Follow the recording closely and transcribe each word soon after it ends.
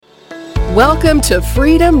Welcome to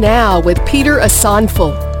Freedom Now with Peter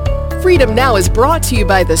Asonful. Freedom Now is brought to you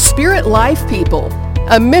by the Spirit Life People,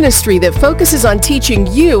 a ministry that focuses on teaching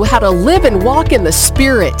you how to live and walk in the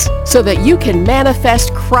Spirit so that you can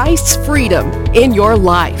manifest Christ's freedom in your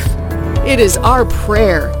life. It is our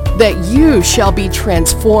prayer that you shall be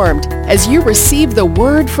transformed as you receive the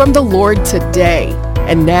word from the Lord today.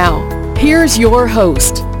 And now, here's your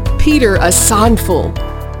host, Peter Asonful.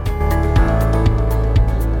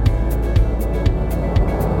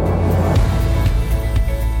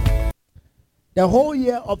 The whole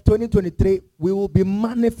year of 2023, we will be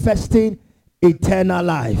manifesting eternal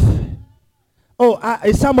life. Oh,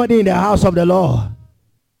 is somebody in the house of the Lord?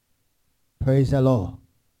 Praise the Lord.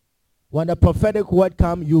 When the prophetic word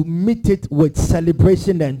comes, you meet it with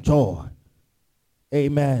celebration and joy.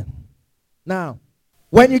 Amen. Now,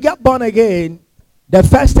 when you get born again, the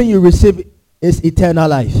first thing you receive is eternal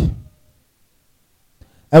life.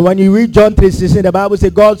 And when you read John 3:16, the Bible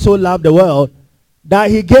says, God so loved the world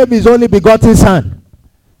that he gave his only begotten son,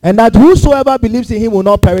 and that whosoever believes in him will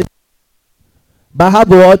not perish, but have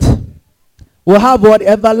what? Will have what?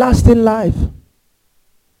 Everlasting life.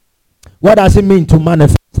 What does it mean to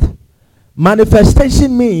manifest?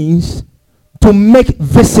 Manifestation means to make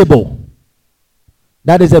visible.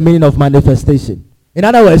 That is the meaning of manifestation. In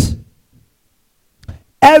other words,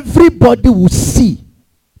 everybody will see,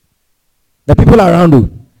 the people around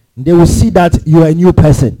you, they will see that you are a new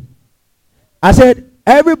person. I said,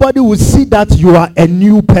 everybody will see that you are a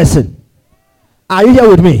new person. Are you here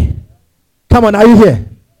with me? Come on, are you here?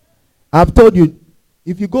 I've told you,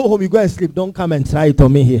 if you go home, you go and sleep, don't come and try it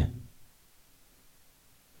on me here.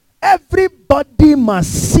 Everybody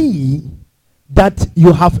must see that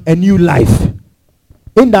you have a new life.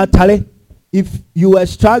 In that, Charlie, if you were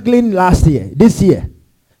struggling last year, this year,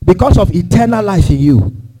 because of eternal life in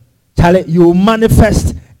you, Charlie, you will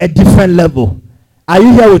manifest a different level. Are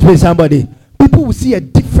you here with me, somebody? People will see a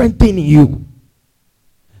different thing in you.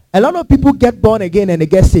 A lot of people get born again and they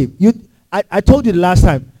get saved. I told you the last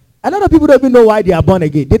time. A lot of people don't even know why they are born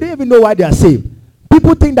again. They don't even know why they are saved.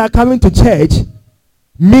 People think that coming to church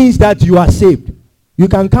means that you are saved. You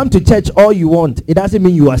can come to church all you want. It doesn't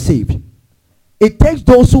mean you are saved. It takes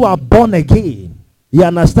those who are born again, you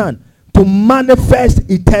understand, to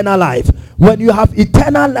manifest eternal life. When you have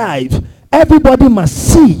eternal life, everybody must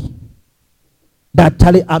see that,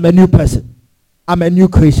 Charlie, I'm a new person. I'm a new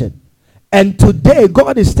creation. And today,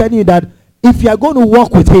 God is telling you that if you are going to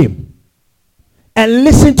walk with him and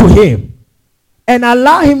listen to him and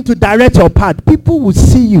allow him to direct your path, people will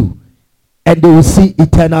see you and they will see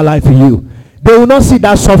eternal life in you. They will not see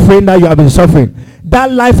that suffering that you have been suffering.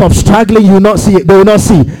 That life of struggling, you will not see it. They will not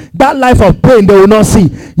see. That life of pain, they will not see.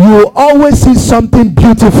 You will always see something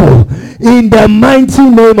beautiful in the mighty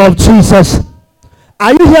name of Jesus.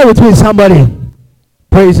 Are you here with me, somebody?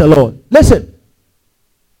 Praise the Lord. Listen.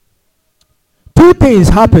 Two things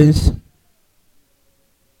happens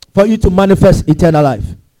for you to manifest eternal life,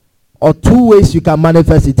 or two ways you can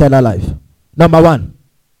manifest eternal life. Number one,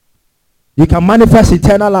 you can manifest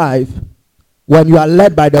eternal life when you are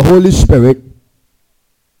led by the Holy Spirit.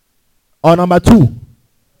 Or number two,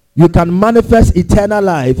 you can manifest eternal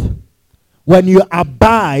life when you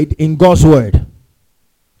abide in God's word.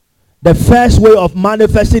 The first way of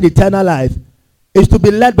manifesting eternal life is to be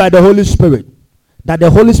led by the Holy Spirit. That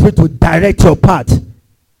the Holy Spirit will direct your path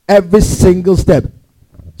every single step.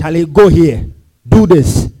 Charlie, go here, do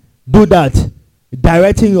this, do that,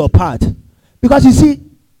 directing your path. Because you see,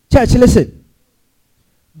 church, listen,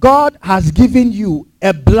 God has given you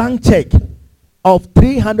a blank check of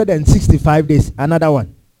 365 days. Another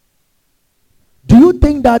one. Do you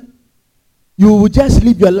think that you will just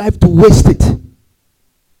live your life to waste it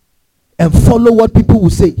and follow what people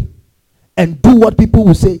will say and do what people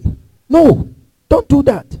will say? No. Don't do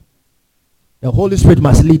that. The Holy Spirit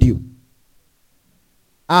must lead you.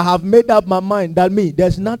 I have made up my mind that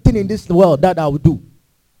there's nothing in this world that I will do,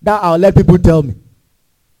 that I'll let people tell me.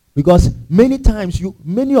 Because many times,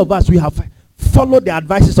 many of us, we have followed the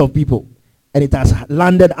advices of people, and it has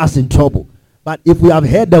landed us in trouble. But if we have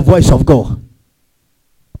heard the voice of God,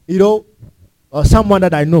 or someone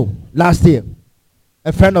that I know last year,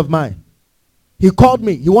 a friend of mine, he called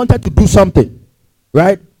me. He wanted to do something,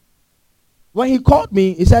 right? When he called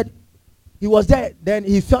me, he said he was there. Then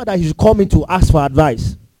he felt that he should call me to ask for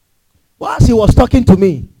advice. Well, as he was talking to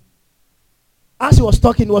me, as he was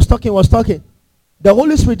talking, the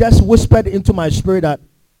Holy Spirit just whispered into my spirit that,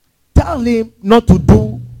 tell him not to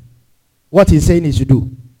do what he's saying he should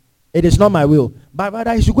do. It is not my will. But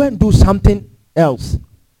rather, he should go and do something else.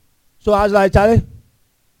 So I was like, Charlie,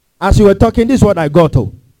 as you were talking, this is what I got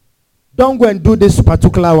to. Don't go and do this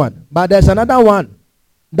particular one. but there's another one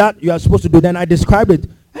that you are supposed to do. Then I described it.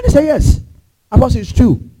 And he said, yes, Apostle, it's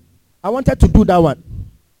true. I wanted to do that one.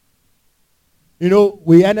 You know,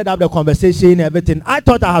 we ended up the conversation, everything. I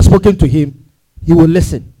thought I had spoken to him. He would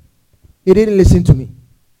listen. He didn't listen to me.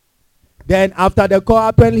 Then after the call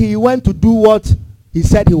happened, he went to do what he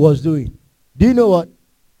said he was doing. Do you know what?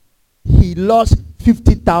 He lost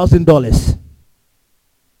 $50,000.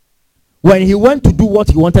 When he went to do what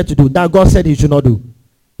he wanted to do, that God said he should not do,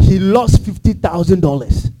 he lost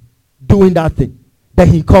 $50,000 doing that thing. Then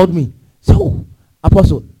he called me. So,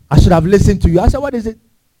 Apostle, I should have listened to you. I said, what is it?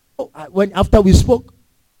 Oh, after we spoke,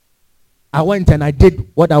 I went and I did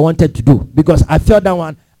what I wanted to do because I felt that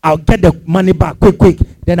one, I'll get the money back quick.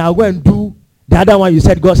 Then I'll go and do the other one you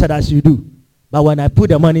said God said I should do. But when I put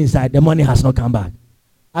the money inside, the money has not come back.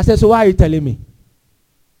 I said, so why are you telling me?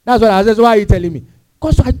 That's what I said. So why are you telling me?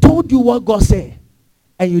 Because I told you what God said.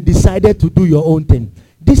 And you decided to do your own thing.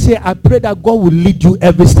 This year, I pray that God will lead you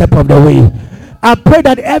every step of the way. I pray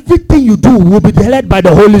that everything you do will be led by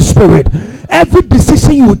the Holy Spirit. Every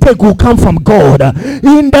decision you will take will come from God.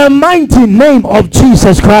 In the mighty name of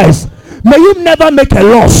Jesus Christ. May you never make a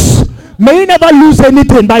loss. May you never lose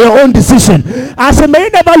anything by your own decision. I say, may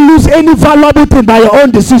you never lose any valuable thing by your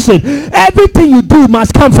own decision. Everything you do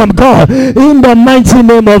must come from God. In the mighty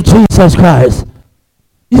name of Jesus Christ.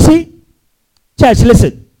 You see, church,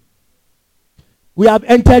 listen. We have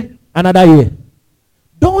entered another year.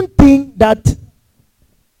 Don't think that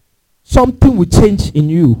something will change in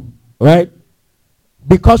you, right?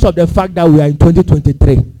 Because of the fact that we are in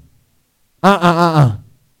 2023.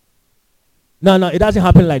 No, it doesn't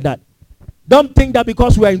happen like that. Don't think that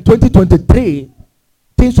because we are in 2023,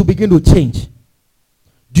 things will begin to change.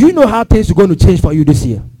 Do you know how things are going to change for you this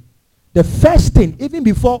year? The first thing, even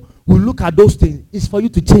before we look at those things, is for you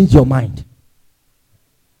to change your mind.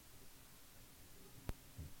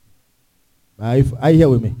 Are you here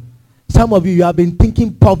with me? Some of you have been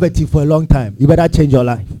thinking poverty for a long time. You better change your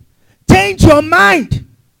life. Change your mind.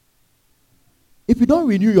 If you don't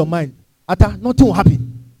renew your mind, nothing will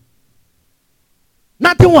happen.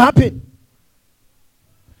 Nothing will happen.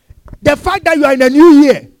 The fact that you are in a new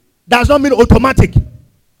year does not mean automatic.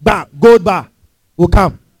 Gold bar will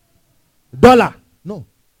come. Dollar. No.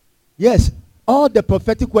 Yes. All the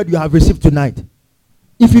prophetic word you have received tonight.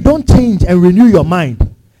 If you don't change and renew your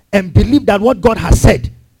mind and believe that what God has said,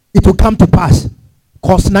 it will come to pass.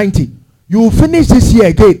 Cost 90. You will finish this year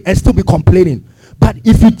again and still be complaining. But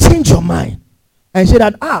if you change your mind and say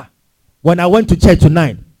that, when I went to church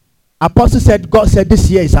tonight, Apostle said, God said this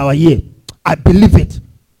year is our year. I believe it.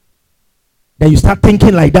 Then you start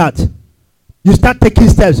thinking like that. You start taking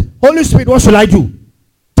steps. Holy Spirit, what should I do?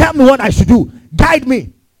 Tell me what I should do. Guide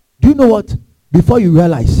me. Do you know what? Before you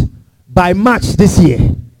realize, by March this year,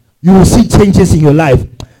 you will see changes in your life.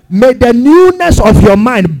 May the newness of your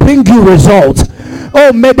mind bring you results.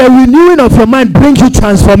 Oh, may the renewing of your mind bring you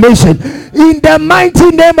transformation. In the mighty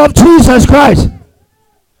name of Jesus Christ.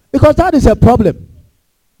 Because that is a problem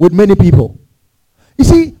with many people. You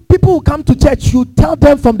see, people who come to church, you tell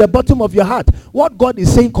them from the bottom of your heart what God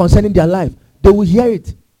is saying concerning their life. They will hear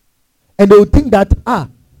it. And they will think that,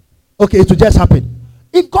 okay, it will just happen.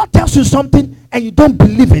 If God tells you something and you don't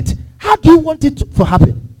believe it, how do you want it to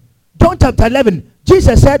happen? John chapter 11,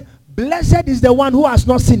 Jesus said, blessed is the one who has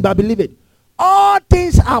not seen but believe it. All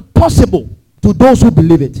things are possible to those who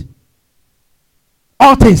believe it.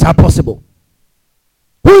 All things are possible.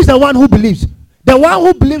 Who is the one who believes? The one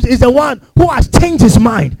who believes is the one who has changed his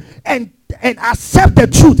mind and accept the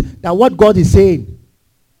truth that what God is saying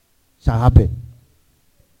shall happen.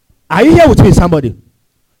 Are you here with me, somebody?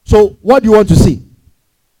 So what do you want to see?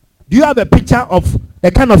 Do you have a picture of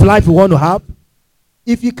the kind of life you want to have?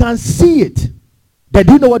 If you can see it, then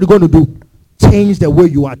do you know what you're going to do? Change the way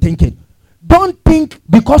you are thinking. Don't think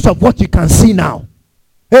because of what you can see now.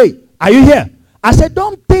 Hey, are you here? I said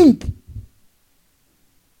don't think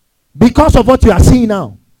because of what you are seeing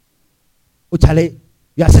now. Oh, Charlie,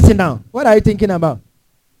 you are sitting down. What are you thinking about?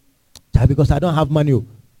 Charlie, because I don't have money.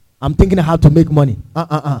 I'm thinking how to make money.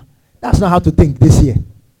 That's not how to think this year.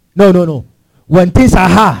 No. When things are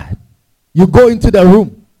hard, you go into the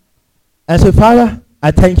room and say, Father, I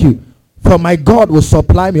thank you. For my God will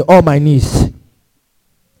supply me all my needs.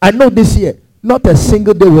 I know this year, not a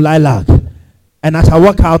single day will I lack. And as I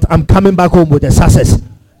work out, I'm coming back home with a success.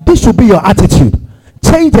 This should be your attitude.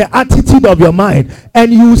 Change the attitude of your mind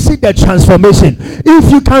and you will see the transformation.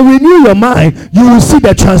 If you can renew your mind, you will see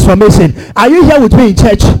the transformation. Are you here with me in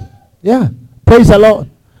church? Yeah. Praise the Lord.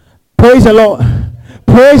 Praise the Lord.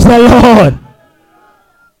 Praise the Lord.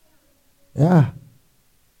 Yeah.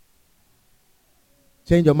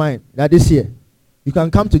 Change your mind that this year You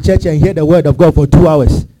can come to church and hear the word of God for 2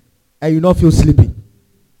 hours and you not feel sleepy.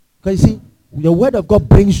 Because you see, the word of God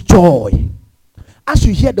brings joy. As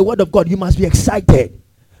you hear the word of God, you must be excited.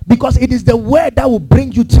 Because it is the word that will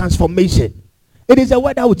bring you transformation. It is the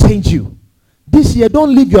word that will change you. This year,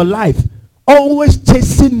 don't live your life always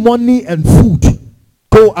chasing money and food.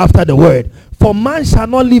 Go after the word. For man shall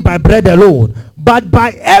not live by bread alone, but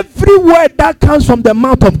by every word that comes from the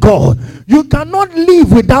mouth of God. You cannot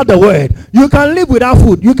live without the word. You can live without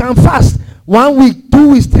food. You can fast 1 week, 2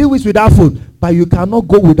 weeks, 3 weeks without food. But you cannot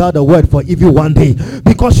go without the word for even 1 day.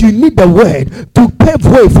 Because you need the word to pave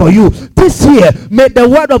way for you. This year, may the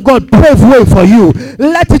word of God pave way for you.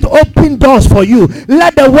 Let it open doors for you.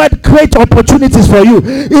 Let the word create opportunities for you.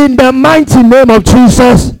 In the mighty name of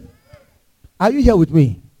Jesus. Are you here with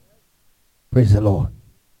me? Praise the Lord.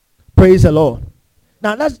 Praise the Lord.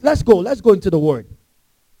 Now let's go into the word.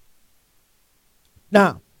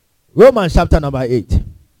 Now, Romans chapter number 8.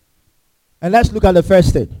 And let's look at the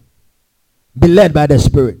first thing. Be led by the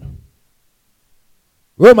Spirit.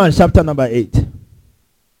 Romans chapter number 8.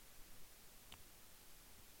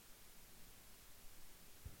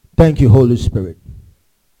 Thank you, Holy Spirit.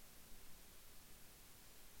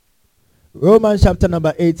 Romans chapter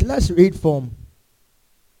number 8. Let's read from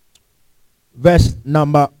verse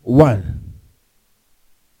number 1.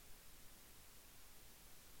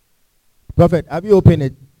 Prophet, have you opened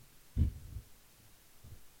it?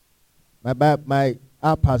 My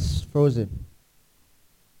app has frozen.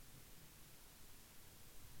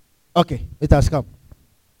 Okay, it has come.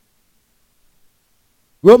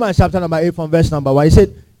 Romans chapter number 8 from verse number 1. He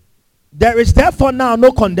said, there is therefore now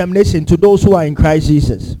no condemnation to those who are in Christ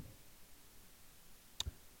Jesus.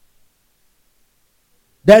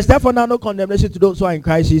 There is therefore now no condemnation to those who are in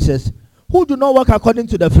Christ Jesus, who do not walk according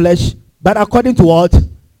to the flesh, but according to what?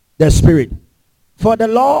 The Spirit. For the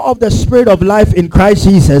law of the Spirit of life in Christ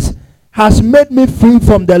Jesus has made me free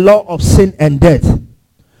from the law of sin and death.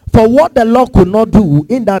 For what the law could not do,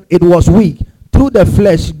 in that it was weak through the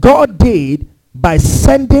flesh, God did by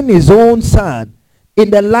sending his own Son in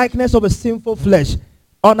the likeness of a sinful flesh.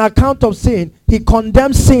 On account of sin, he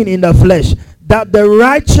condemned sin in the flesh, that the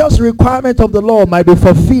righteous requirement of the law might be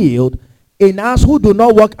fulfilled in us who do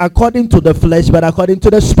not walk according to the flesh, but according to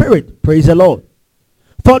the Spirit. Praise the Lord.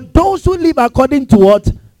 For those who live according to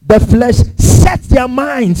what? The flesh set their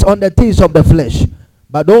minds on the things of the flesh.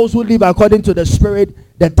 But those who live according to the Spirit,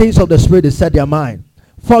 the things of the Spirit is set their mind.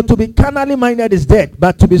 For to be carnally minded is death,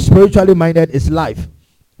 but to be spiritually minded is life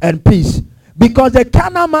and peace. Because the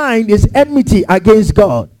carnal mind is enmity against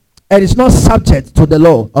God, and is not subject to the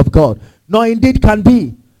law of God, nor indeed can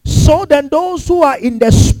be. So then those who are in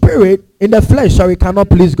the Spirit, in the flesh, cannot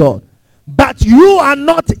please God. But you are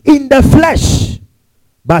not in the flesh,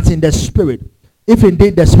 but in the Spirit, if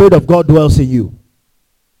indeed the Spirit of God dwells in you.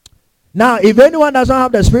 Now, if anyone does not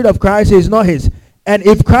have the Spirit of Christ, he is not his. And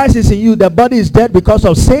if Christ is in you, the body is dead because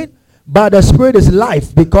of sin, but the Spirit is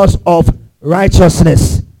life because of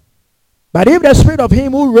righteousness. But if the Spirit of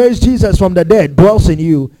him who raised Jesus from the dead dwells in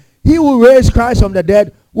you, he who raised Christ from the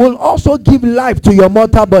dead will also give life to your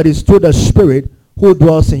mortal bodies through the Spirit who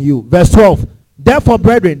dwells in you. Verse 12. Therefore,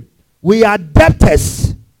 brethren, we are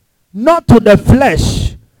debtors, not to the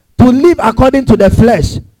flesh, to live according to the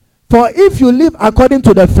flesh. For if you live according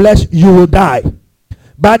to the flesh, you will die.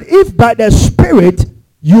 But if by the Spirit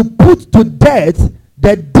you put to death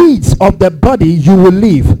the deeds of the body, you will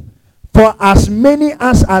live. For as many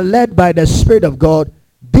as are led by the Spirit of God,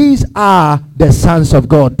 these are the sons of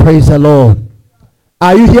God. Praise the Lord.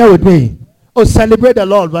 Are you here with me? Oh, celebrate the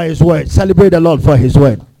Lord by his word. Celebrate the Lord for his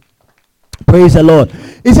word. Praise the Lord.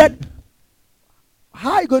 He said,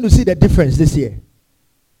 how are you going to see the difference this year?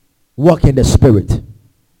 Walk in the Spirit.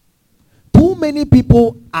 Too many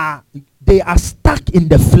people are stuck in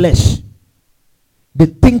the flesh. They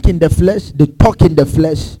think in the flesh, they talk in the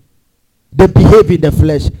flesh, they behave in the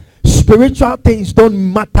flesh. Spiritual things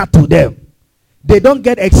don't matter to them. They don't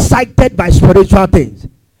get excited by spiritual things.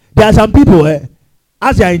 There are some people,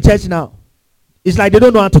 as they are in church now, it's like they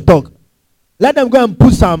don't know how to talk. Let them go and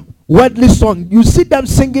put some worldly song. You see them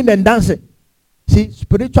singing and dancing. See,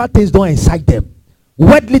 spiritual things don't excite them.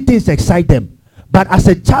 Worldly things excite them. But as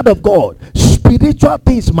a child of God, spiritual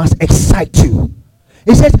things must excite you.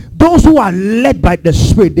 It says, those who are led by the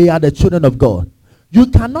Spirit, they are the children of God. You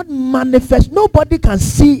cannot manifest. Nobody can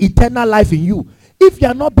see eternal life in you if you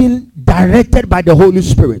are not being directed by the Holy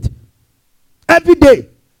Spirit. Every day,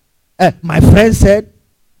 my friend said,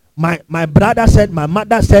 my brother said, my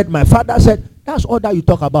mother said, my father said. That's all that you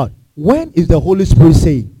talk about. When is the Holy Spirit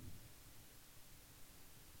saying?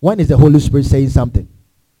 When is the Holy Spirit saying something?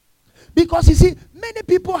 Because you see, many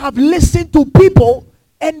people have listened to people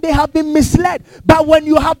and they have been misled. But when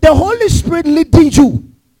you have the Holy Spirit leading you,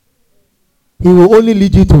 he will only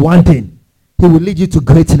lead you to one thing. He will lead you to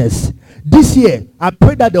greatness. This year, I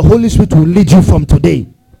pray that the Holy Spirit will lead you from today.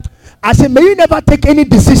 I say, may you never take any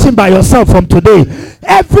decision by yourself from today.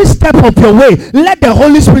 Every step of your way, let the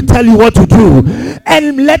Holy Spirit tell you what to do.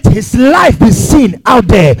 And let his life be seen out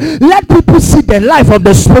there. Let people see the life of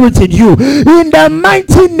the Spirit in you. In the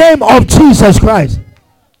mighty name of Jesus Christ.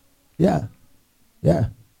 Yeah. Yeah.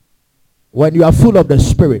 When you are full of the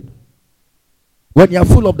Spirit,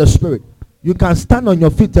 you can stand on your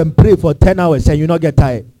feet and pray for 10 hours and you not get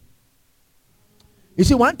tired. You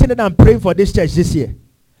see, one thing that I'm praying for this church this year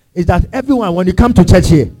is that everyone, when you come to church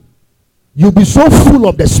here, you'll be so full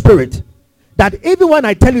of the Spirit that even when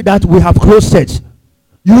I tell you that we have closed church,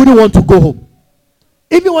 you wouldn't want to go home.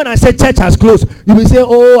 Even when I say church has closed, you will say,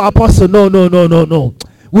 oh, Apostle, no.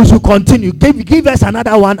 We should continue. Give us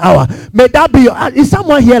another 1 hour. May that be is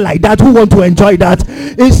someone here like that who want to enjoy that?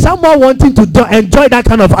 Is someone wanting to enjoy that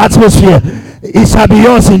kind of atmosphere? It shall be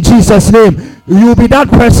yours in Jesus' name. You will be that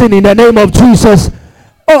person in the name of Jesus.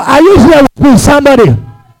 Oh, are you here with me? Somebody?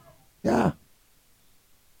 Yeah.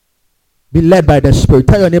 Be led by the Spirit.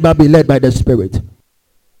 Tell your neighbor, be led by the Spirit.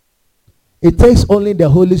 It takes only the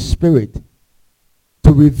Holy Spirit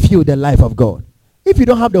to reveal the life of God. If you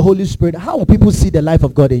don't have the Holy Spirit, how will people see the life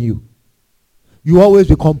of God in you? You always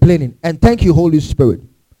be complaining. And thank you, Holy Spirit.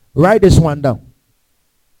 Write this one down.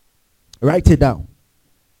 Write it down.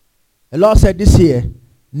 The Lord said this year,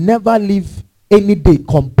 never live any day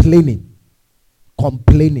complaining.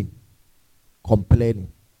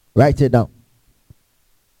 Write it down.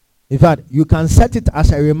 In fact, you can set it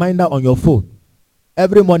as a reminder on your phone.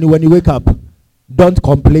 Every morning when you wake up, don't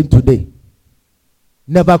complain today.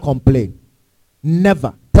 Never complain.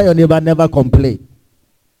 Never. Tell your neighbor, never complain.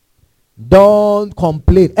 Don't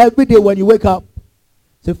complain. Every day when you wake up,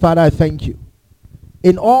 say, Father, I thank you.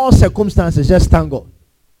 In all circumstances, just thank God.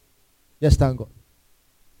 Just thank God.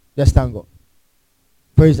 Just thank God.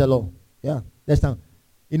 Praise the Lord. Yeah. Just thank God.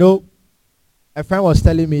 You know, a friend was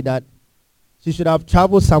telling me that she should have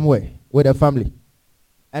traveled somewhere with her family.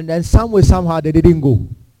 And then somehow they didn't go.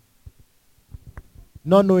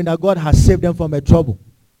 Not knowing that God has saved them from a trouble.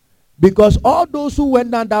 Because all those who went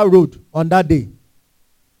down that road on that day,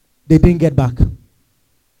 they didn't get back.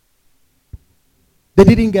 They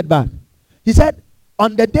didn't get back. He said,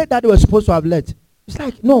 on the day that they were supposed to have left, it's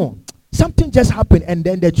like, no, something just happened and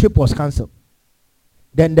then the trip was cancelled.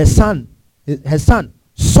 Then her son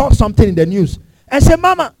saw something in the news and said,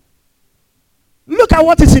 Mama, look at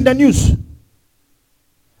what is in the news.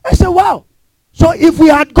 I said, wow. So if we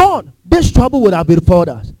had gone, this trouble would have befallen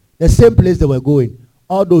us. The same place they were going.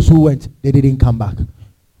 All those who went, they didn't come back.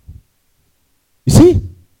 You see?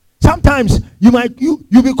 Sometimes you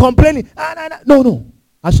be complaining. No.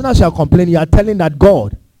 As soon as you are complaining, you are telling that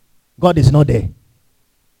God is not there.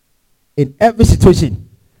 In every situation,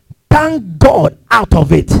 thank God out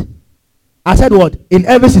of it. I said what? In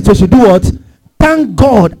every situation, do what? Thank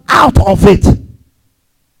God out of it.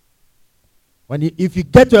 If you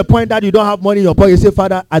get to a point that you don't have money in your pocket, you say,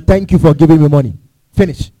 Father, I thank you for giving me money.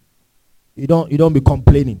 Finish. You don't be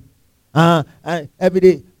complaining. Every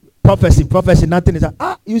day, prophecy, nothing is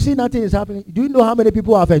happening. You see nothing is happening. Do you know how many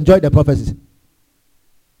people have enjoyed the prophecies?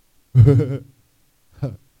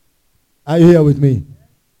 Are you here with me?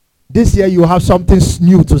 This year you have something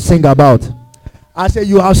new to sing about. I say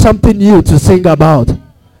you have something new to sing about.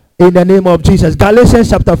 In the name of Jesus. Galatians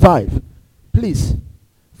chapter 5. Please,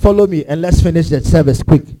 follow me and let's finish the service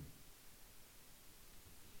quick.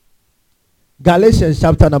 Galatians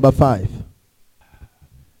chapter number 5.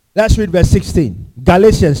 Let's read verse 16.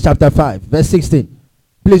 Galatians chapter 5, verse 16.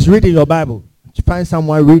 Please read in your Bible. Find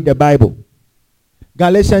someone, read the Bible.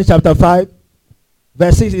 Galatians chapter 5,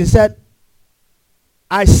 verse 16 said,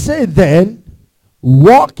 I say then,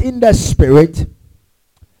 walk in the Spirit,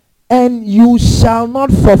 and you shall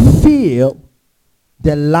not fulfill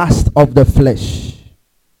the lust of the flesh.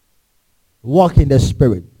 Walk in the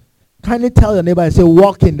Spirit. Kindly tell your neighbor and say,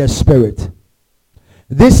 walk in the Spirit.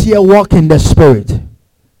 This year, walk in the Spirit.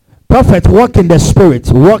 Prophet, walk in the Spirit.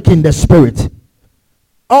 Walk in the Spirit.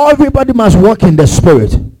 Everybody must walk in the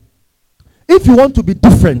Spirit. If you want to be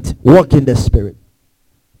different, walk in the Spirit.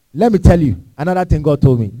 Let me tell you another thing God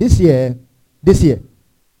told me. This year,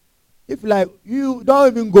 if like you don't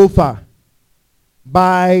even go far,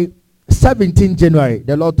 by 17 January,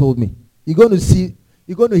 the Lord told me, you're going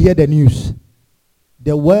to hear the news.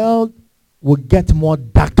 The world will get more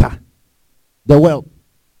darker. The world.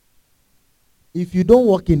 If you don't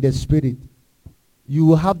walk in the Spirit, you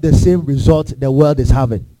will have the same result the world is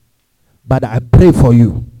having. but I pray for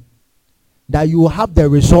you that you will have the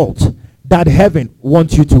result that heaven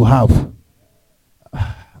wants you to have.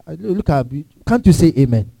 Look at me. Can't you say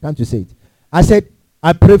amen? Can't you say it? I said,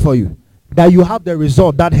 I pray for you that you have the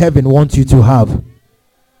result that heaven wants you to have.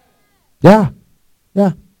 Yeah.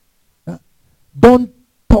 Don't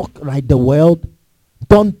talk like the world.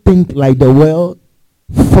 Don't think like the world.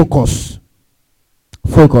 Focus.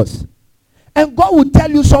 And God will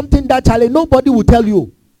tell you something that nobody will tell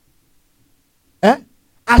you.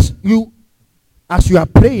 As you are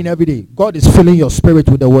praying every day, God is filling your spirit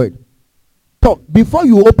with the word. Talk. Before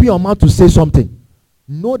you open your mouth to say something,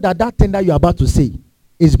 know that thing that you are about to say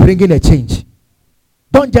is bringing a change.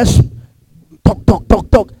 Don't just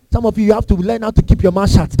talk. Some of you have to learn how to keep your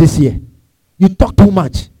mouth shut this year. You talk too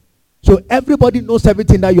much. So everybody knows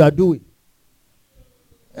everything that you are doing.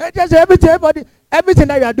 Just everything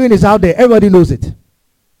that you are doing is out there. Everybody knows it.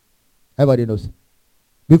 Everybody knows.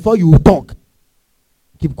 Before you talk,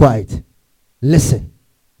 keep quiet. Listen.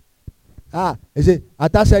 He said,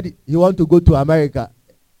 Atta said he want to go to America.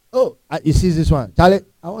 Oh, you see this one. Charlie,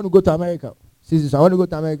 I want to go to America. See this one. I want to go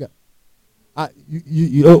to America.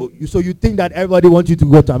 So you think that everybody wants you to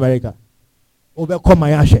go to America? Overcome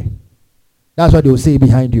my ashe. That's what they will say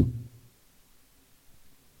behind you.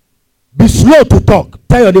 Be slow to talk.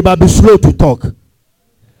 Tell your neighbor, be slow to talk.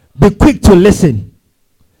 Be quick to listen.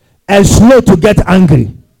 And slow to get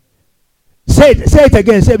angry. Say it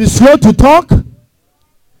again. Say, be slow to talk.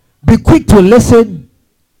 Be quick to listen.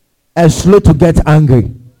 And slow to get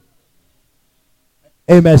angry.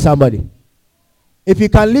 Amen, somebody. If you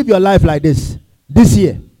can live your life like this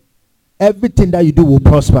year, everything that you do will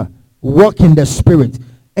prosper. Walk in the spirit.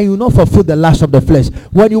 And you will not fulfill the lust of the flesh.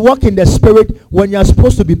 When you walk in the spirit, when you are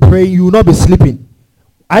supposed to be praying, you will not be sleeping.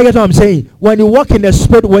 I get what I'm saying. When you walk in the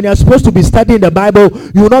spirit, when you are supposed to be studying the Bible,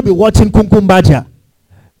 you will not be watching Kumkum Baja.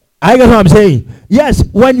 I get what I'm saying. Yes,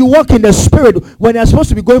 when you walk in the spirit, when you're supposed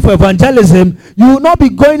to be going for evangelism, you will not be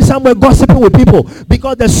going somewhere gossiping with people,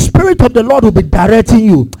 because the spirit of the Lord will be directing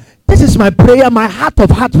you. This is my prayer, my heart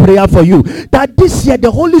of heart prayer for you, that this year the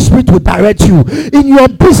Holy Spirit will direct you in your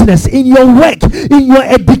business, in your work, in your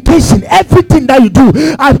education, everything that you do.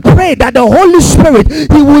 I pray that the Holy Spirit,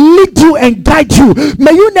 he will lead you and guide you.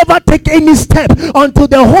 May you never take any step until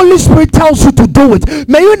the Holy Spirit tells you to do it.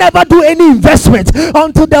 May you never do any investment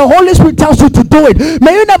until the Holy Spirit tells you to do it.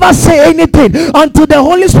 May you never say anything until the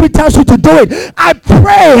Holy Spirit tells you to do it. I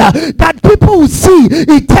pray that people will see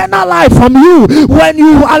eternal life from you when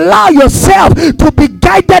you allow yourself to be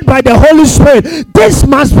guided by the Holy Spirit. This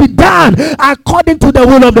must be done according to the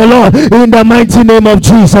will of the Lord, in the mighty name of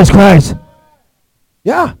Jesus Christ.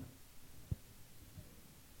 Yeah.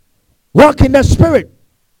 Walk in the spirit.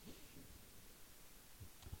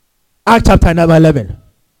 Acts chapter number 11.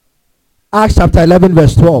 Acts chapter 11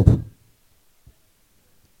 verse 12.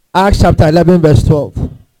 Acts chapter 11 verse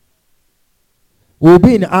 12. We'll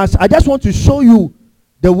be in Acts. I just want to show you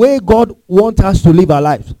the way God wants us to live our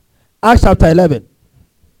lives. Acts chapter 11.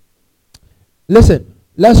 Listen,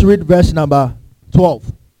 let's read verse number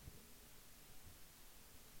 12.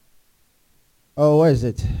 Oh, where is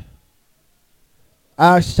it?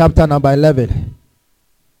 Acts chapter number 11.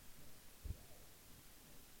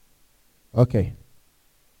 Okay.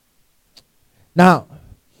 Now,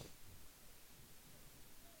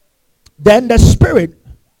 then the Spirit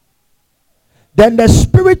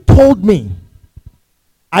told me.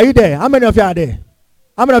 Are you there? How many of you are there?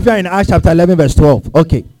 How many of you are in Acts chapter 11 verse 12?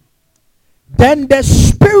 Okay. Then the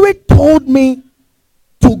Spirit told me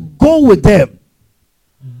to go with them,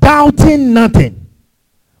 doubting nothing.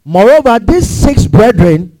 Moreover, these 6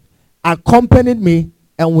 brethren accompanied me,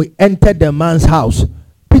 and we entered the man's house.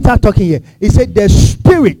 Peter talking here. He said, the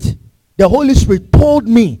Spirit, the Holy Spirit told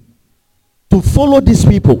me to follow these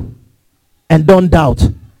people and don't doubt.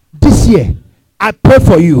 This year, I pray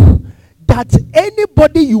for you that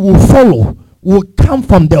anybody you will follow will come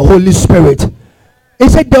from the Holy Spirit. He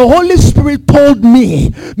said, the Holy Spirit told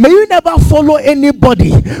me, may you never follow anybody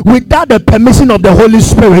without the permission of the Holy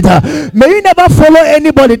Spirit. May you never follow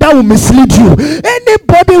anybody that will mislead you.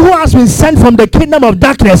 Anybody who has been sent from the kingdom of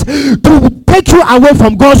darkness to take you away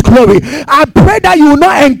from God's glory, I pray that you will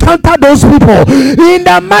not encounter those people. In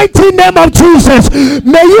the mighty name of Jesus,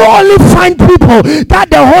 may you only find people that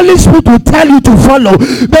the Holy Spirit will tell you to follow.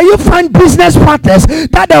 May you find business partners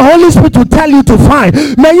that the Holy Spirit will tell you to find.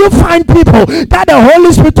 May you find people that the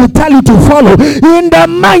Holy Spirit will tell you to follow, in the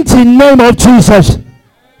mighty name of Jesus.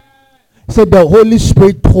 Say, the Holy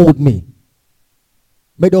Spirit told me.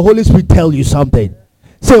 May the Holy Spirit tell you something.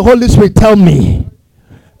 Say, Holy Spirit, tell me.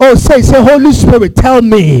 Oh, say, Holy Spirit, tell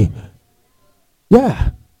me.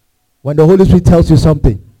 Yeah. When the Holy Spirit tells you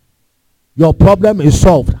something, your problem is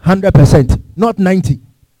solved 100%, not 90,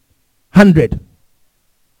 100.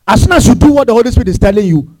 As soon as you do what the Holy Spirit is telling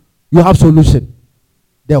you, you have solution.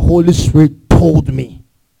 The Holy Spirit told me.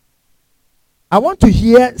 I want to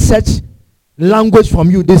hear such language from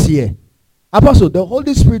you this year. Apostle, the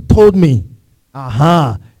Holy Spirit told me.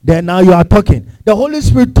 Aha. Then now you are talking. The Holy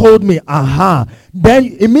Spirit told me. Aha. Then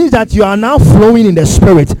it means that you are now flowing in the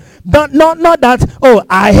Spirit. Not that, oh,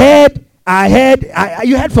 I heard.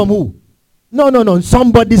 You heard from who? No.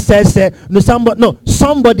 Somebody says,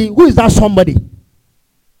 somebody. Who is that somebody?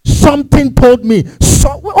 Something told me.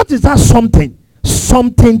 What is that something?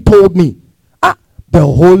 Something told me. The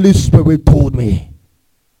Holy Spirit told me.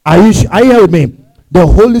 Are you here with me? The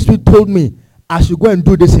Holy Spirit told me I should go and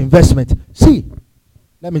do this investment. See,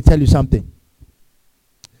 let me tell you something.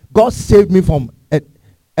 God saved me from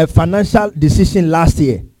a financial decision last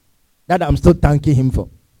year that I'm still thanking him for.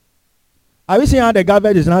 Are you seeing how the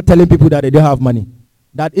government is now telling people that they don't have money?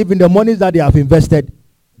 That even the monies that they have invested,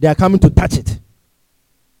 they are coming to touch it.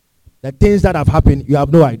 The things that have happened, you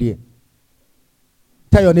have no idea.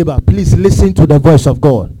 Tell your neighbor, please listen to the voice of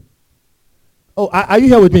God. Oh, are you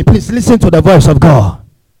here with me? Please listen to the voice of God.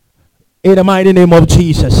 In the mighty name of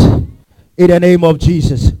Jesus. In the name of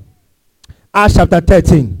Jesus. Acts chapter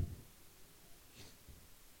 13.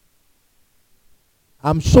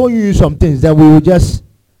 I'm showing you some things that we will just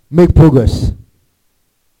make progress.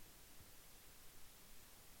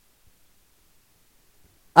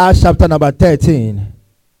 Acts chapter number 13.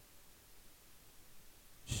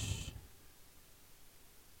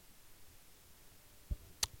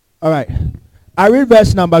 All right. I read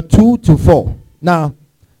verse number 2 to 4. Now,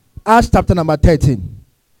 Acts chapter number 13.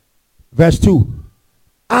 Verse 2.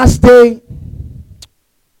 As they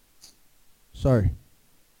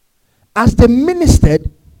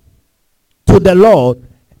ministered to the Lord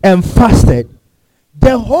and fasted,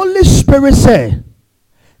 the Holy Spirit said,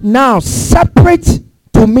 now separate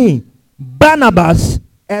to me Barnabas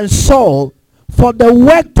and Saul for the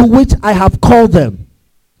work to which I have called them.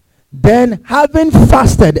 Then, having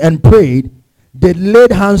fasted and prayed, they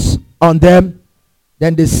laid hands on them.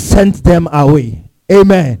 Then they sent them away.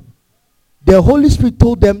 Amen. The Holy Spirit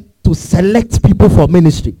told them to select people for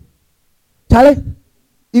ministry. Charlie,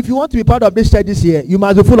 if you want to be part of this church this year, you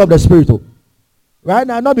must be full of the Spirit. Right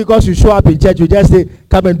now, not because you show up in church, you just say,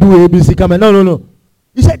 come and do ABC, come and no.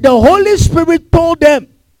 He said the Holy Spirit told them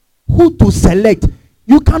who to select.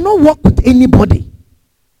 You cannot work with anybody.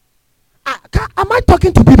 Am I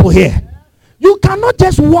talking to people here? You cannot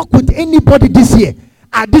just walk with anybody this year.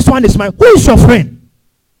 This one is mine. Who is your friend?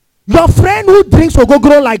 Your friend who drinks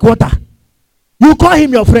ogogoro like water. You call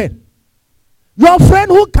him your friend. Your friend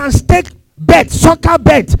who can stake bet, soccer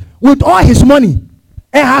bet with all his money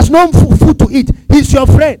and has no food to eat. He's your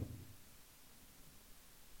friend.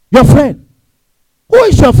 Your friend. Who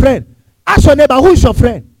is your friend? Ask your neighbor, who is your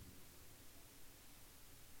friend?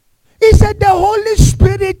 He said the Holy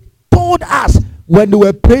Spirit told us when they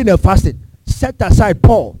were praying and fasting, set aside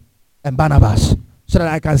Paul and Barnabas so that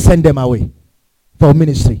I can send them away for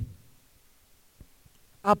ministry.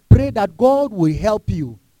 I pray that God will help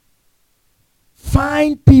you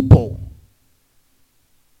find people,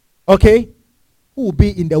 okay, who will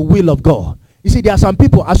be in the will of God. You see, there are some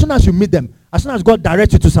people, as soon as you meet them, as soon as God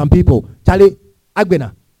directs you to some people, Charlie,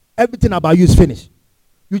 Agbena, everything about you is finished.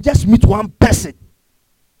 You just meet one person,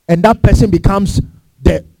 and that person becomes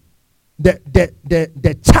the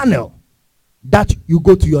channel that you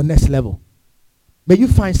go to your next level. May you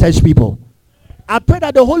find such people. I pray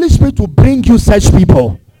that the Holy Spirit will bring you such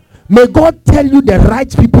people. May God tell you the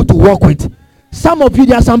right people to work with. Some of you,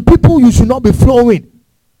 there are some people you should not be flowing.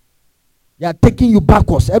 They are taking you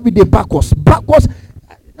backwards, every day backwards.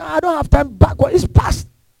 No, I don't have time backwards. It's past.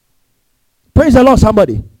 Praise the Lord,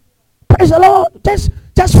 somebody. Praise the Lord.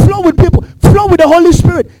 Just flow with people. Flow with the Holy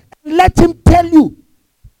Spirit. Let him tell you.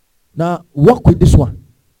 Now, work with this one.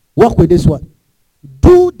 Work with this one.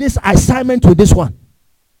 Do this assignment with this one.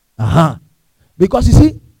 Because you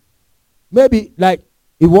see, maybe like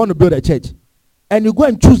you want to build a church and you go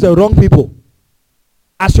and choose the wrong people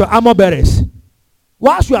as your armor bearers.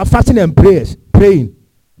 Whilst you are fasting and praying,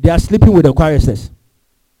 they are sleeping with the choristers.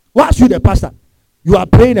 Whilst you, the pastor, you are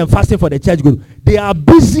praying and fasting for the church group, they are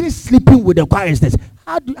busy sleeping with the choristers.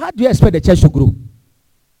 How do you expect the church to grow?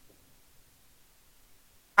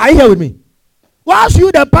 Are you here with me? Whilst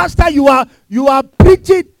you, the pastor, you are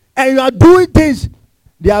preaching and you are doing things,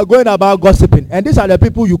 they are going about gossiping. And these are the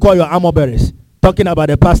people you call your armor bearers, talking about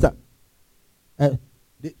the pastor.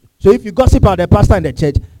 So if you gossip about the pastor in the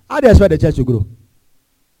church, how do you expect the church to grow?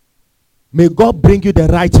 May God bring you the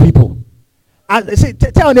right people.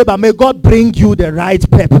 Tell your neighbor, may God bring you the right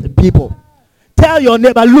people. Tell your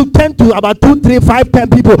neighbor, look, 10 to about 2, 3, 5, 10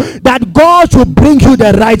 people, that God should bring you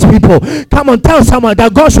the right people. Come on, tell someone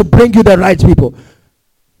that God should bring you the right people.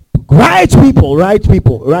 Right people, right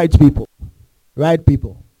people, right people, right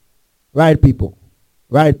people, right people,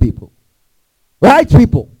 right people, right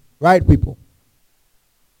people, right people.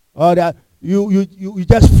 Or that you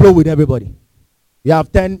just flow with everybody. You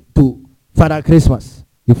have 10 to Father Christmas.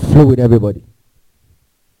 You flow with everybody.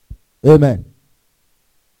 Amen.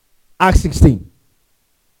 Acts 16.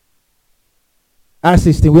 Acts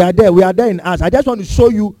 16. We are there in Acts. I just want to show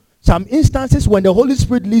you some instances when the Holy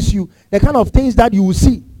Spirit leads you, the kind of things that you will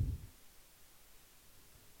see.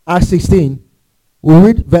 Acts 16. We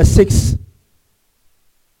read verse 6.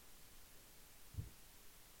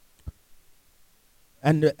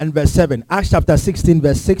 And verse 7. Acts chapter 16,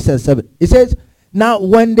 verse 6 and 7. It says, now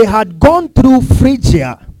when they had gone through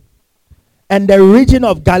Phrygia and the region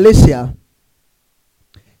of Galatia,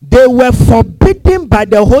 they were forbidden by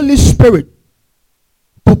the Holy Spirit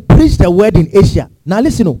to preach the word in Asia. Now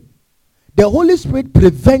listen, the Holy Spirit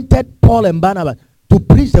prevented Paul and Barnabas to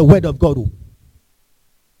preach the word of God.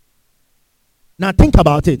 Now think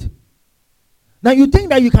about it. Now you think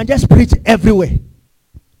that you can just preach everywhere.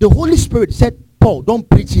 The Holy Spirit said, Paul, don't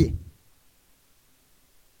preach here.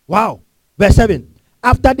 Wow. Verse 7.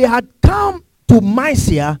 After they had come to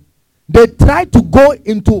Mysia, they tried to go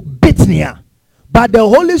into Bithynia, but the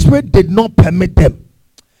Holy Spirit did not permit them.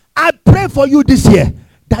 I pray for you this year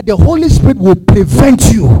that the Holy Spirit will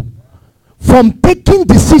prevent you from taking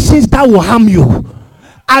decisions that will harm you.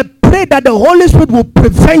 I pray that the Holy Spirit will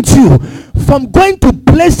prevent you from going to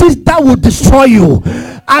places that will destroy you.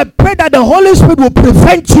 I pray that the Holy Spirit will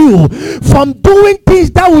prevent you from doing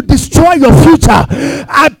things that will destroy your future.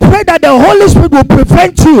 I pray that the Holy Spirit will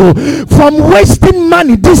prevent you from wasting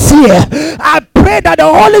money this year. I pray that the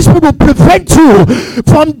Holy Spirit will prevent you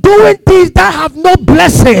from doing things that have no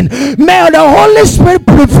blessing. May the Holy Spirit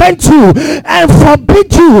prevent you and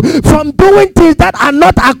forbid you from doing things that are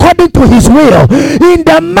not according to his will. In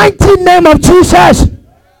the mighty name of Jesus.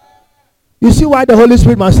 You see why the Holy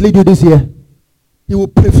Spirit must lead you this year? He will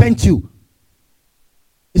prevent you.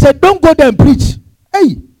 He said, don't go there and preach.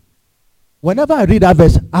 Hey, whenever I read that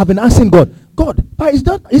verse, I've been asking God, but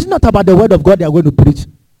it's not about the word of God they are going to preach.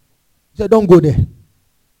 He said, don't go there.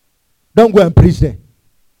 Don't go and preach there.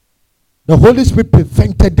 The Holy Spirit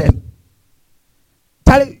prevented them.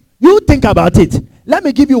 You think about it. Let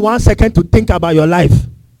me give you 1 second to think about your life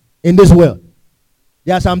in this world.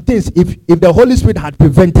 There are some things, if the Holy Spirit had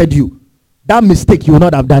prevented you, that mistake, you would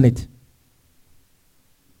not have done it.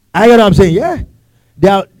 I hear what I'm saying? Yeah.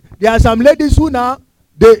 There are some ladies who now,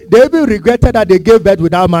 they even regretted that they gave birth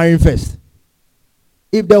without marrying first.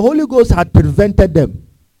 If the Holy Ghost had prevented them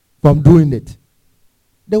from doing it,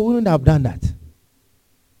 they wouldn't have done that.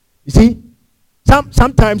 You see?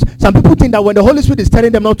 Sometimes, some people think that when the Holy Spirit is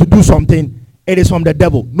telling them not to do something, it is from the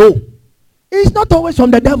devil. No. It's not always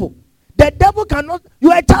from the devil. The devil cannot.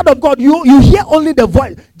 You are a child of God. You hear only the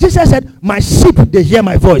voice. Jesus said, my sheep, they hear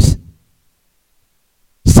my voice.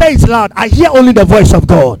 Say it loud. I hear only the voice of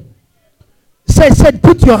God. Say,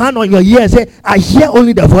 put your hand on your ear and say, I hear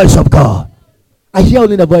only the voice of God. I hear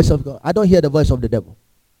only the voice of God. I don't hear the voice of the devil.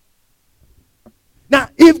 Now,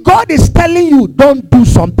 if God is telling you, don't do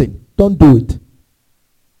something, don't do it.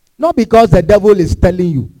 Not because the devil is telling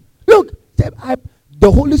you. Look,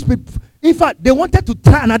 the Holy Spirit, in fact, they wanted to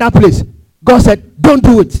try another place. God said, don't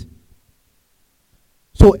do it.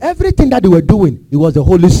 So everything that they were doing, it was the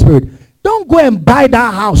Holy Spirit. Don't go and buy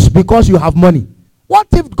that house because you have money. What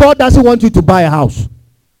if God doesn't want you to buy a house?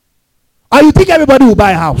 Or you think everybody will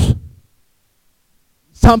buy a house?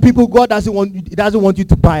 Some people, God doesn't want you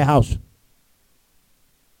to buy a house.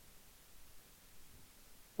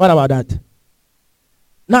 What about that?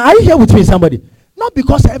 Now, are you here with me, somebody? Not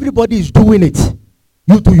because everybody is doing it.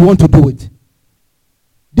 You too, you want to do it.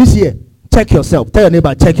 This year, check yourself. Tell your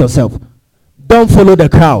neighbor, check yourself. Don't follow the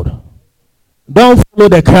crowd. Don't follow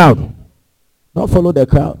the crowd. Don't follow the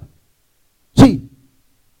crowd. See,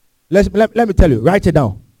 let me tell you, write it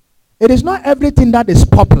down. It is not everything that is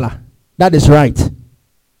popular that is right.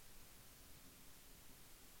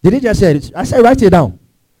 Did he just say it? I said write it down.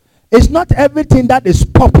 It's not everything that is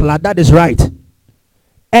popular that is right.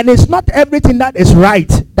 And it's not everything that is right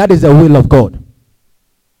that is the will of God.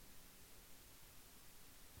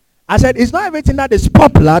 I said it's not everything that is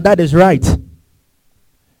popular that is right.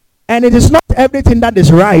 And it is not everything that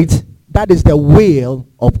is right that is the will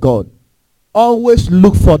of God. Always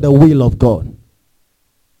look for the will of God.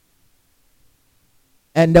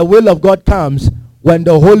 And the will of God comes when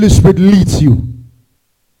the Holy Spirit leads you.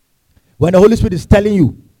 When the Holy Spirit is telling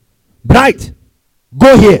you, Bright,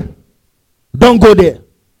 go here. Don't go there.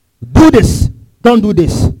 Do this. Don't do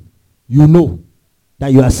this. You know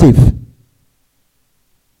that you are safe.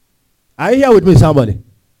 Are you here with me, somebody?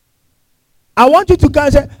 I want you to come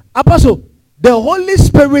and say, Apostle, the Holy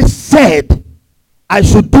Spirit said I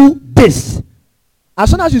should do this.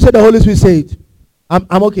 As soon as you say the Holy Spirit said,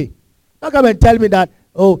 I'm okay. Don't come and tell me that,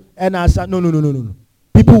 oh, and I said, no.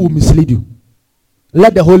 People will mislead you.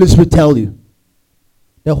 Let the Holy Spirit tell you.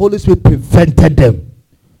 The Holy Spirit prevented them.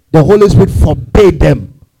 The Holy Spirit forbade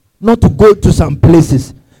them not to go to some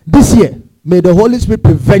places. This year, may the Holy Spirit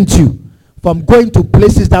prevent you from going to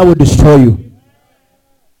places that will destroy you.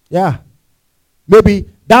 Yeah. Maybe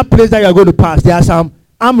that place that you are going to pass, there are some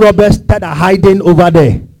armed robbers that are hiding over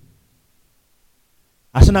there.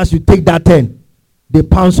 As soon as you take that turn, they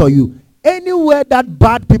pounce on you. Anywhere that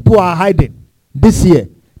bad people are hiding this year,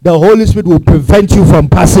 the Holy Spirit will prevent you from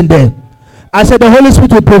passing there. I said the Holy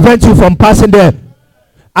Spirit will prevent you from passing there.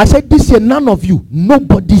 I said this year, none of you,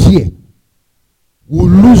 nobody here will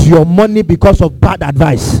lose your money because of bad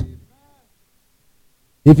advice.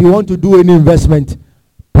 If you want to do any investment,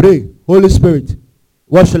 pray, Holy Spirit,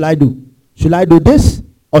 what should I do? Should I do this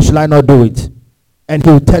or should I not do it? And he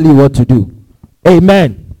will tell you what to do.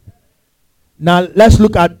 Amen. Now let's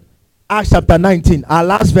look at Acts chapter 19, our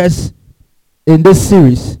last verse in this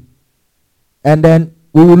series. And then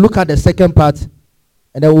we will look at the second part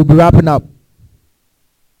and then we'll be wrapping up.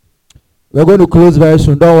 We're going to close very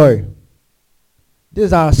soon, don't worry. This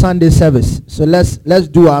is our Sunday service. So let's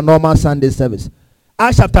do our normal Sunday service.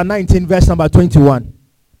 Acts chapter 19, verse number 21.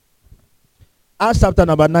 Acts chapter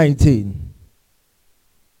number 19.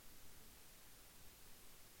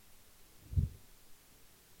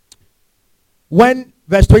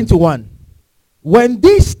 Verse 21. When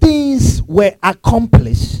these things were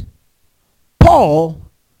accomplished, Paul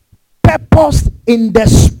purposed in the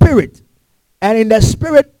spirit. And in the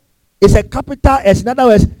spirit is a capital S. In other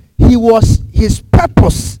words, his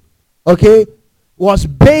purpose, okay, was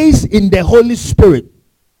based in the Holy Spirit.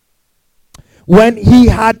 When he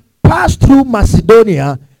had passed through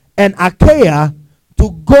Macedonia and Achaia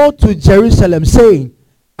to go to Jerusalem, saying,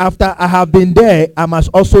 after I have been there, I must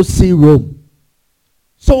also see Rome.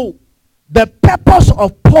 So the purpose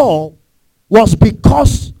of Paul was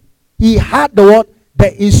because he had the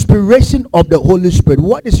inspiration of the Holy Spirit.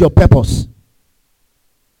 What is your purpose?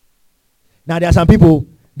 Now there are some people,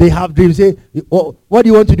 they have dreams. Say, oh, what do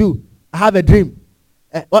you want to do? I have a dream.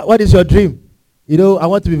 What is your dream? You know, I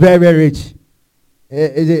want to be very, very rich.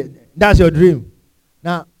 That's your dream.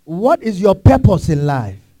 Now, what is your purpose in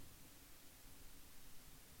life?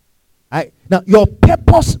 Now, your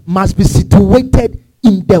purpose must be situated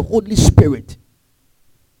in the Holy Spirit.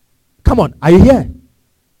 Come on, are you here?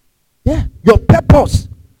 Yeah, your purpose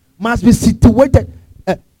must be situated.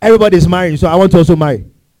 Everybody is marrying, so I want to also marry.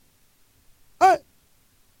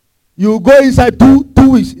 You go inside 2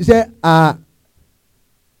 weeks. You say,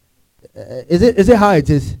 is it how it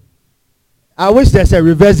is? I wish there's a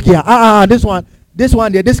reverse gear. This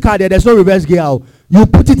one there, this car there, there's no reverse gear. You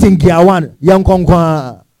put it in gear 1.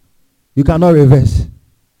 You cannot reverse.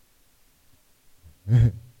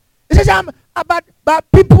 It says,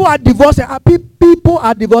 but people are divorcing. People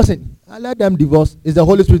are divorcing. I let them divorce. Is the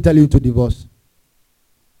Holy Spirit telling you to divorce?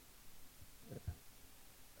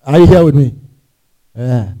 Are you here with me?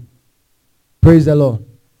 Yeah. Praise the Lord.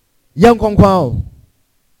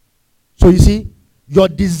 So you see, your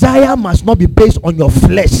desire must not be based on your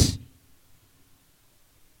flesh.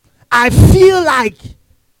 I feel like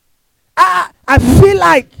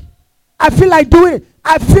doing it.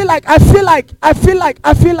 I feel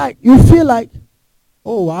like. You feel like.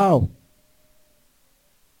 Oh wow.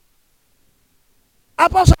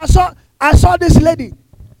 Apostle, I saw this lady.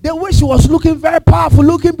 The way she was looking very powerful,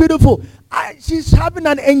 looking beautiful. She's having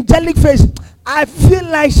an angelic face. I feel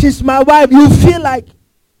like she's my wife. You feel like.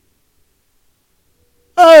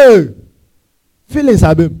 Oh, feelings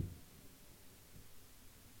have been.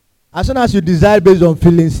 As soon as you desire based on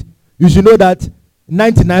feelings, you should know that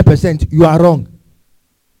 99% you are wrong.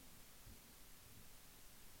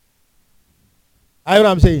 I know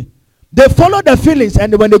what I'm saying. They followed the feelings,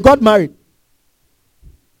 and when they got married,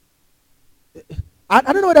 I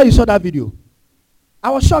don't know whether you saw that video.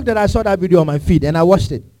 I was shocked that I saw that video on my feed, and I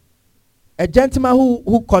watched it. A gentleman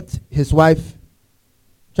who caught his wife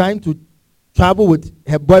trying to travel with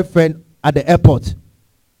her boyfriend at the airport.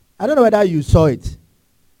 I don't know whether you saw it.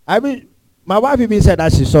 I mean, my wife even said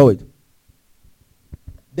that she saw it.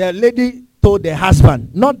 The lady told the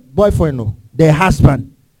husband, not boyfriend, no, the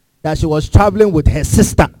husband, that she was traveling with her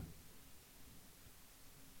sister.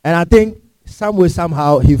 And I think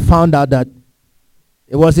somehow he found out that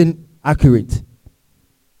it wasn't accurate.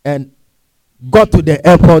 And got to the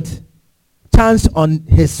airport, chanced on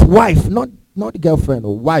his wife, not girlfriend,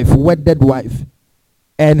 or wife, wedded wife,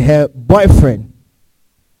 and her boyfriend.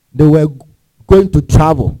 They were going to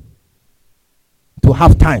travel to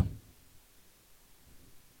have time.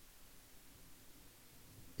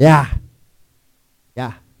 Yeah.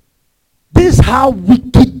 This is how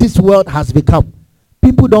wicked this world has become.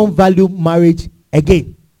 People don't value marriage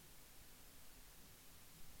again.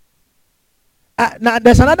 Now,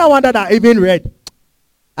 there's another one that I even read.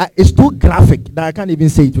 It's too graphic that I can't even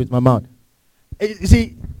say it with my mouth. You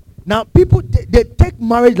see, now people, they take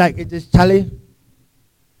marriage like it is Charlie.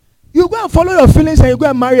 You go and follow your feelings and you go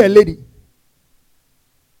and marry a lady.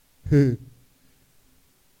 And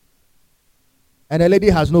a lady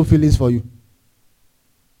has no feelings for you.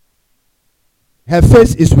 Her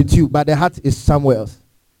face is with you, but the heart is somewhere else.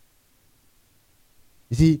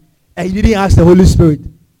 You see, and you didn't ask the Holy Spirit,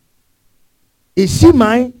 is she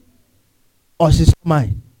mine or she's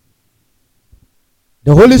mine?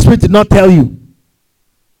 The Holy Spirit did not tell you.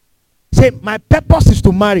 Say, my purpose is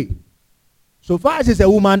to marry. So far as it's a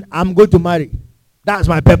woman, I'm going to marry. That's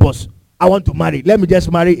my purpose. I want to marry. Let me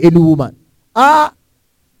just marry any woman.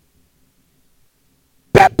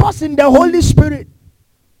 Purpose in the Holy Spirit.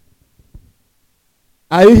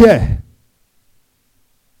 Are you here?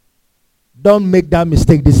 Don't make that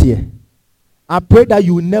mistake this year. I pray that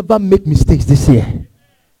you will never make mistakes this year.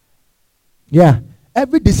 Yeah.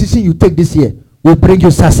 Every decision you take this year will bring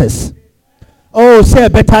you success. Oh, say a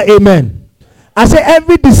better amen. I say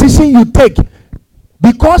every decision you take,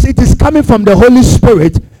 because it is coming from the Holy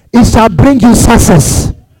Spirit, it shall bring you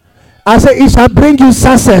success. I say it shall bring you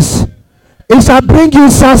success. It shall bring you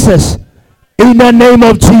success in the name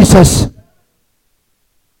of Jesus.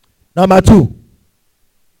 Number 2,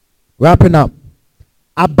 wrapping up.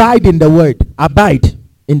 Abide in the word. Abide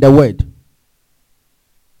in the word.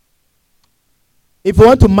 If you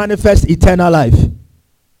want to manifest eternal life,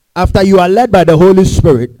 after you are led by the Holy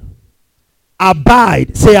Spirit,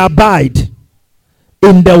 abide. Say abide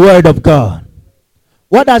in the word of God.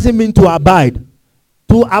 What does it mean to abide?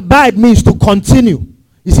 To abide means to continue.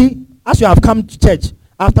 You see, as you have come to church,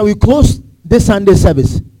 after we close this Sunday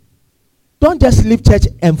service, don't just leave church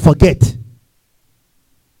and forget.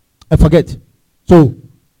 So,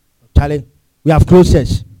 Charlie, we have closed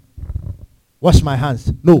church. Wash my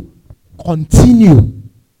hands. No. Continue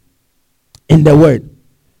in the word.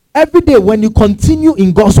 Every day when you continue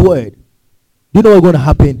in God's word, you know what's going to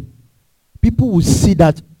happen? People will see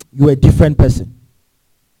that you're a different person.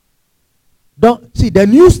 Don't see the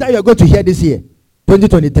news that you're going to hear this year,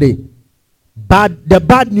 2023. The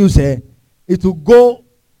bad news, it will go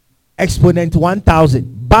exponent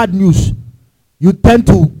 1,000. Bad news. You tend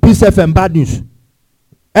to Peace FM bad news.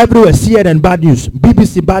 Everywhere CNN bad news,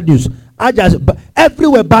 BBC bad news,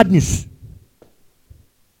 everywhere bad news.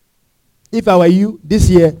 If I were you this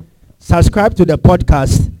year, subscribe to the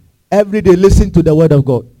podcast every day. Listen to the word of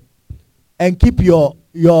God, and keep your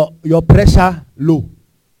pressure low.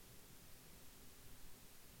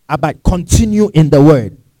 Abide, continue in the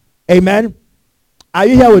word. Amen. Are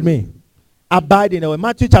you here with me? Abide in the word.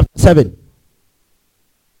 Matthew chapter 7.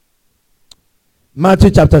 Matthew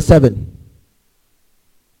chapter 7.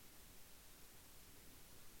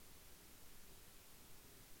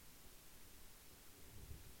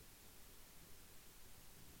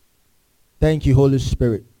 Thank you, Holy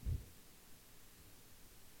Spirit.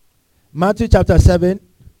 Matthew chapter 7.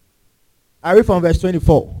 I read from verse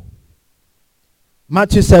 24.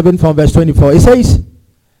 Matthew 7 from verse 24. It says,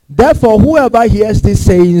 therefore, whoever hears these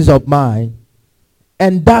sayings of mine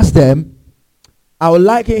and does them, I will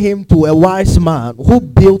liken him to a wise man who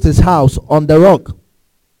built his house on the rock.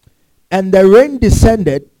 And the rain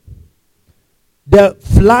descended, the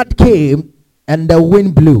flood came, and the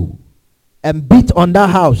wind blew and beat on that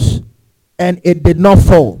house, and it did not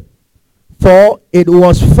fall, for it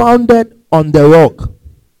was founded on the rock.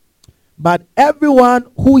 But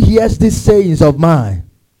everyone who hears these sayings of mine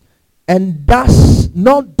and does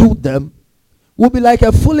not do them will be like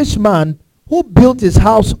a foolish man who built his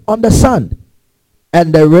house on the sand.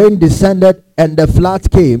 And the rain descended, and the flood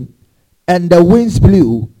came, and the winds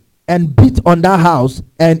blew and beat on that house,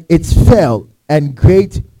 and it fell, and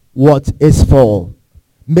great was its fall.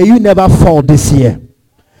 May you never fall this year.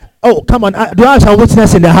 Oh, come on. Do I have some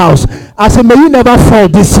witness in the house? I said, may you never fall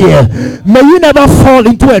this year. May you never fall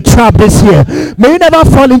into a trap this year. May you never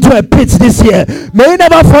fall into a pit this year. May you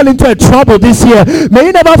never fall into a trouble this year. May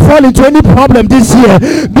you never fall into any problem this year.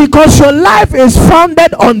 Because your life is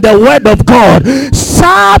founded on the word of God.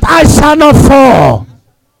 Shout, I shall not fall.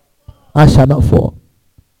 I shall not fall.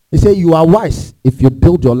 He said, you are wise if you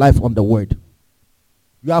build your life on the word.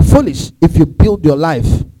 You are foolish if you build your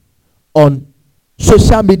life on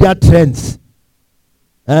social media trends.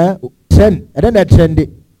 Trend. And then they're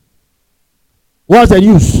trendy. What's the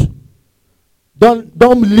news?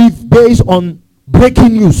 Don't live based on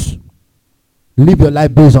breaking news. Live your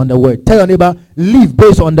life based on the word. Tell your neighbor, live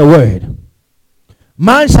based on the word.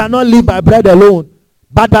 Man shall not live by bread alone,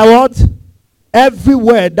 but by what? Every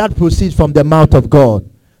word that proceeds from the mouth of God.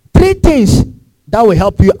 3 things that will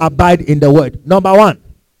help you abide in the word. Number 1.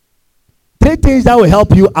 3 things that will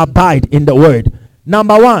help you abide in the word.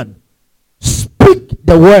 Number 1, speak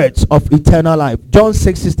the words of eternal life. John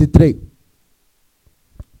 6:63.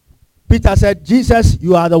 Peter said, Jesus,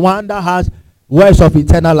 you are the one that has words of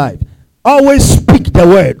eternal life. Always speak the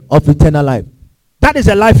word of eternal life. That is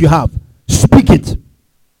the life you have. Speak it.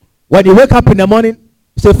 When you wake up in the morning,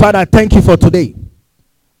 say, Father, thank you for today.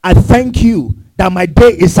 I thank you that my day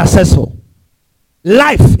is successful.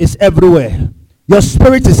 Life is everywhere. Your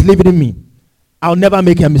spirit is living in me. I'll never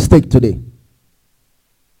make a mistake today.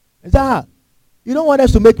 Is that hard? You don't want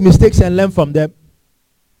us to make mistakes and learn from them.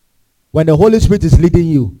 When the Holy Spirit is leading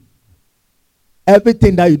you,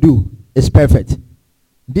 everything that you do is perfect.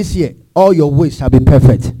 This year, all your ways shall be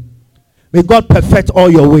perfect. May God perfect all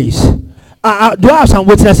your ways. Do I have some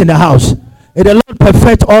witness in the house? May the Lord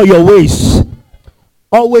perfect all your ways.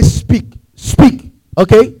 Always speak. Speak.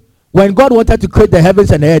 Okay? When God wanted to create the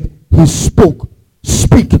heavens and the earth, he spoke.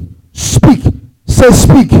 Speak. Speak. Say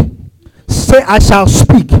speak. Say I shall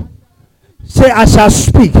speak. Say I shall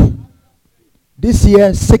speak. This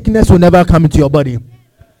year, sickness will never come into your body.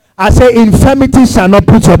 I say infirmity shall not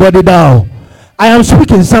put your body down. I am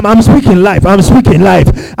speaking some. I'm speaking life. I'm speaking life.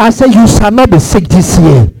 I say you shall not be sick this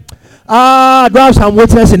year. Do I have some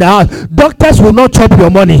witness in the house? Doctors will not chop your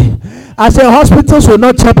money. I say hospitals will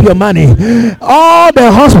not chop your money. All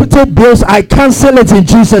the hospital bills, I cancel it in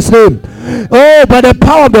Jesus' name. Oh, by the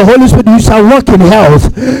power of the Holy Spirit, you shall walk in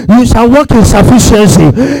health. You shall walk in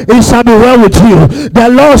sufficiency. It shall be well with you. The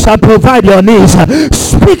Lord shall provide your needs.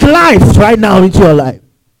 Speak life right now into your life.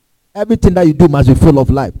 Everything that you do must be full of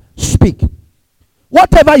life. Speak.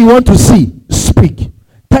 Whatever you want to see, speak.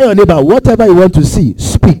 Tell your neighbor, whatever you want to see,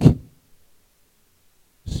 speak.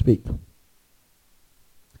 Speak.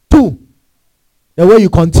 2, the way you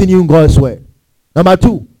continue in God's word. Number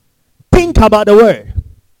 2, think about the word.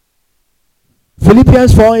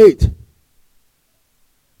 Philippians 4:8.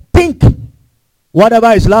 Think.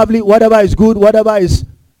 Whatever is lovely, whatever is good, whatever is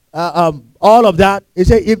all of that. It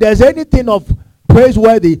says, if there's anything of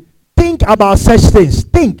praiseworthy, think about such things.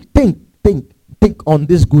 Think on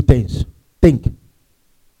these good things. Think.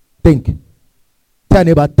 Tell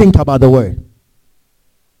neighbor, think about the word.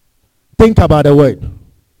 Think about the word.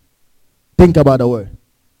 Think about the word.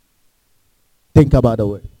 Think about the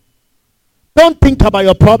word. Don't think about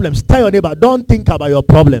your problems. Tell your neighbor, don't think about your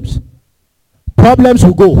problems. Problems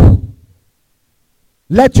will go.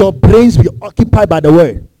 Let your brains be occupied by the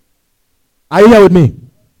word. Are you here with me?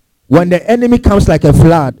 When the enemy comes like a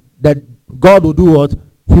flood, that God will do what?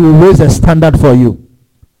 He will raise a standard for you.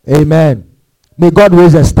 Amen. May God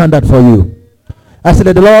raise a standard for you. I said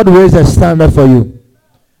that the Lord raise a standard for you.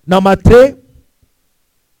 Number 3,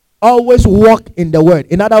 always walk in the word.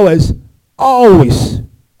 In other words, always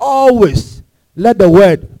let the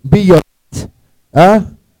word be your light.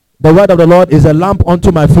 The word of the Lord is a lamp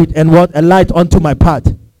unto my feet and what? A light unto my path.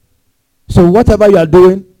 So whatever you are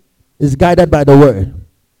doing is guided by the word.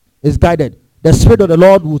 Is guided. The Spirit of the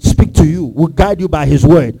Lord will speak to you, will guide you by his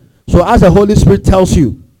word. So as the Holy Spirit tells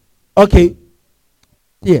you, okay,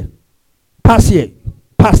 here, pass here,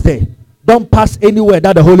 pass there. Don't pass anywhere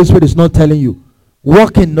that the Holy Spirit is not telling you.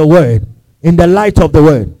 Walk in the word, in the light of the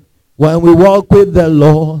word. When we walk with the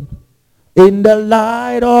Lord, in the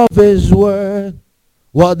light of his word,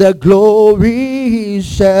 what the glory he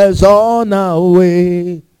shares on our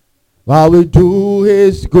way, while we do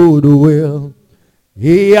his good will,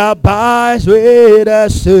 he abides with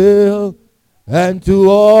us still, and to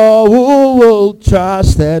all who will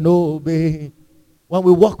trust and obey. When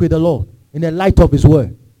we walk with the Lord, in the light of his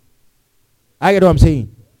word, I get what I'm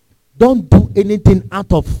saying. Don't do anything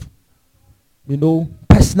out of,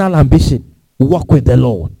 personal ambition. Walk with the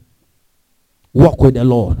Lord. Walk with the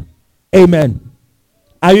Lord. Amen.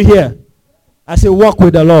 Are you here? I say walk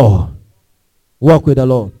with the Lord. Walk with the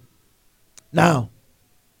Lord. Now,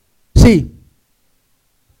 see,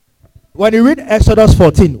 when you read Exodus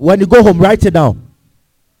 14, when you go home, write it down.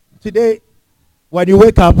 Today, when you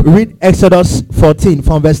wake up, read Exodus 14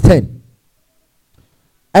 from verse 10.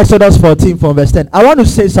 Exodus 14 from verse 10. I want to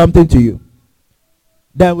say something to you.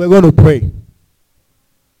 Then we're going to pray.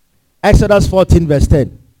 Exodus 14 verse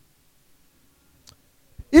 10.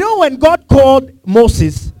 You know, when God called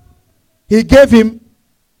Moses, he gave him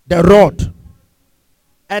the rod.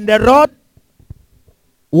 And the rod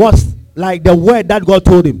was like the word that God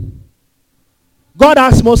told him. God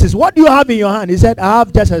asked Moses, what do you have in your hand? He said, I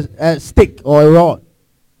have just a stick or a rod.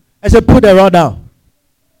 I said, put the rod down.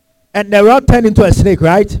 And the rod turned into a snake,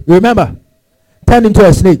 right? Remember? Turned into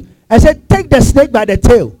a snake. I said, take the snake by the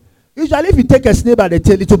tail. Usually if you take a snake by the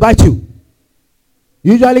tail, it will bite you.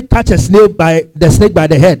 Usually catch a snake by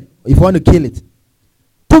the head if you want to kill it.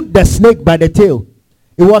 Took the snake by the tail.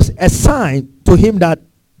 It was a sign to him that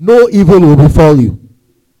no evil will befall you.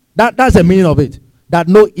 That's the meaning of it. That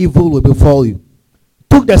no evil will befall you.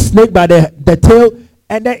 Took the snake by the tail,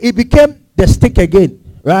 and then it became the stick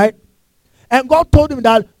again, right? And God told him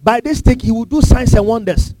that by this stick he would do signs and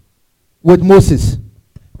wonders with Moses.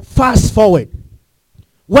 Fast forward.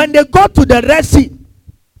 When they got to the Red Sea,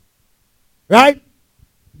 right?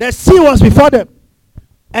 The sea was before them,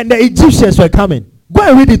 and the Egyptians were coming. Go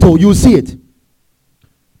and read it all, you'll see it.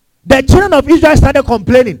 The children of Israel started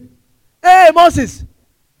complaining. Hey, Moses,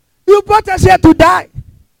 you brought us here to die.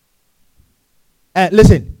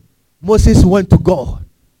 Listen, Moses went to God.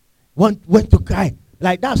 Went to cry.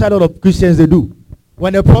 Like that's what a lot of Christians they do.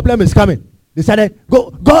 When the problem is coming, they started, go,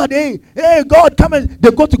 God, hey, God, come and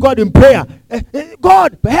they go to God in prayer.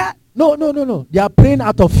 God, no. They are praying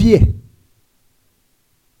out of fear.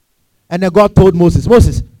 And then God told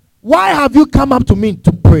Moses, why have you come up to me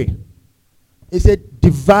to pray? He said,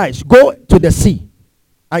 devise, go to the sea.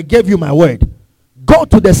 I gave you my word. Go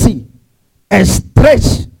to the sea and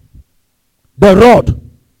stretch the rod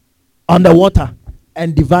on the water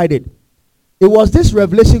and divide it. It was this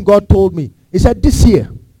revelation God told me. He said, this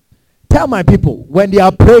year, tell my people, when they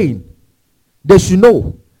are praying, they should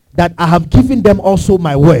know that I have given them also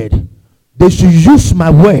my word. They should use my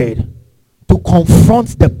word to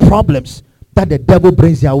confront the problems that the devil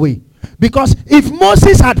brings their way. Because if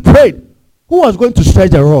Moses had prayed, who was going to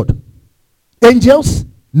stretch the rod? Angels?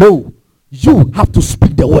 No. You have to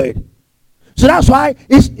speak the word. So that's why,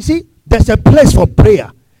 you see, there's a place for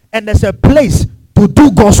prayer. And there's a place to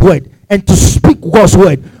do God's word and to speak God's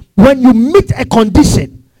word. When you meet a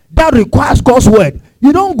condition that requires God's word,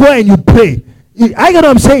 you don't go and you pray. I get what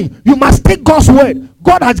I'm saying. You must take God's word.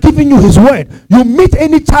 God has given you his word. You meet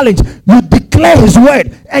any challenge, you declare his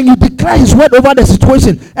word, and you declare his word over the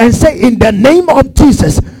situation and say, in the name of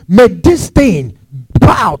Jesus, may this thing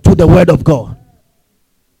bow to the word of God.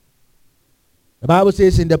 The Bible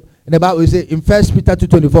says in the Bible, it says in 1 Peter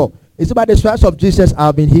 2:24, it's about the stripes of Jesus I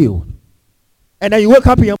have been healed. And then you wake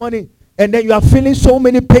up in your morning and then you are feeling so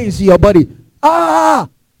many pains in your body.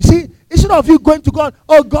 See, instead of you going to God,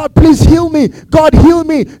 oh God, please heal me. God, heal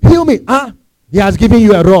me. He has given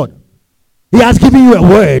you a rod. He has given you a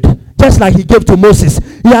word. Just like he gave to Moses.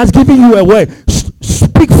 He has given you a word.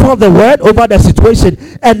 Speak for the word over the situation,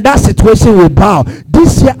 and that situation will bow.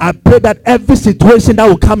 This year I pray that every situation that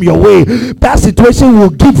will come your way, that situation will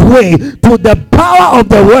give way to the power of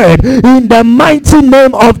the word in the mighty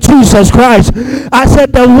name of Jesus Christ. I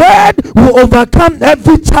said the word will overcome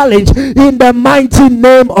every challenge in the mighty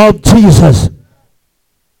name of Jesus.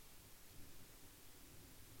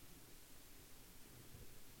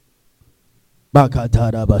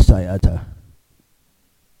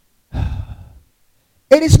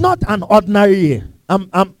 It is not an ordinary year.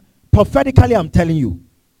 I'm prophetically I'm telling you,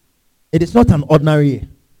 it is not an ordinary year.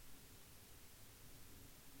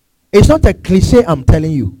 It's not a cliche. I'm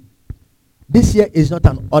telling you, this year is not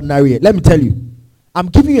an ordinary year. Let me tell you, I'm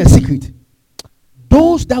giving you a secret.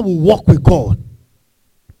 Those that will walk with God,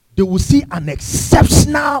 they will see an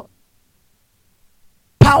exceptional,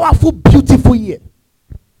 powerful, beautiful year.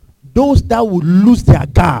 Those that will lose their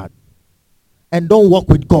guard and don't walk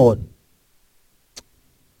with God,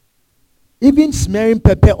 even smearing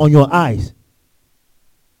pepper on your eyes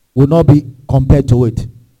will not be compared to it.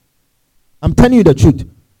 I'm telling you the truth.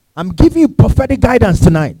 I'm giving you prophetic guidance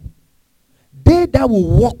tonight. They that will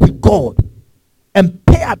walk with God and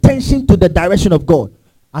pay attention to the direction of God,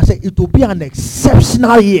 I say it will be an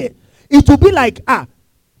exceptional year. It will be like,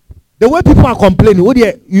 the way people are complaining,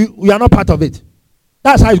 you are not part of it.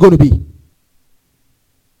 That's how it's going to be.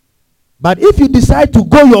 But if you decide to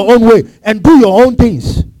go your own way and do your own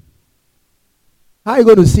things, how are you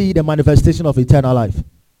going to see the manifestation of eternal life?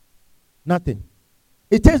 Nothing.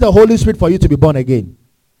 It takes the Holy Spirit for you to be born again.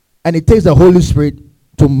 And it takes the Holy Spirit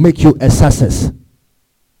to make you a success.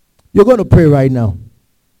 You're going to pray right now.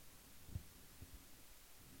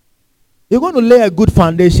 You're going to lay a good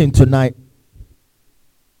foundation tonight.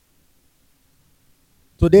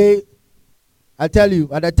 Today, I tell you,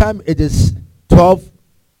 at the time it is 12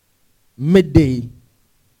 midday,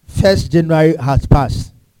 1st January has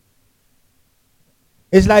passed.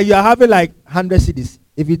 It's like you are having like 100 cedis.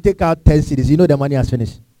 If you take out 10 cedis, you know the money has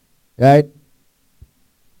finished. Right?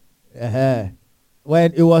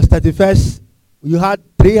 When it was 31st, you had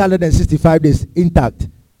 365 days intact.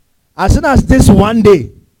 As soon as this one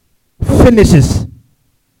day finishes,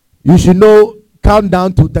 you should know, count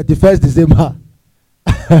down to 31st December.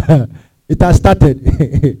 It has started.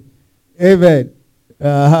 Amen.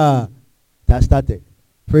 It has started.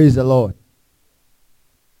 Praise the Lord.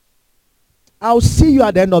 I'll see you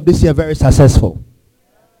at the end of this year very successful.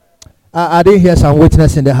 I didn't hear some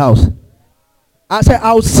witness in the house. I said,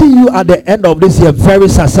 I'll see you at the end of this year very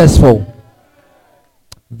successful.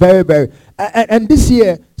 Very, very. And this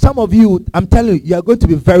year, some of you, I'm telling you, you are going to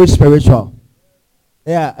be very spiritual.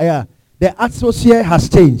 Yeah. The atmosphere has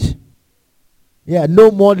changed. Yeah,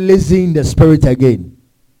 no more lazy in the spirit again.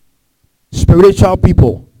 Spiritual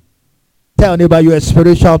people. Tell neighbor you're a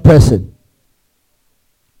spiritual person.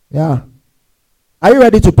 Yeah. Are you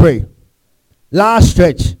ready to pray? Last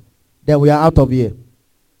stretch. Then we are out of here.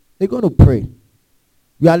 We're going to pray.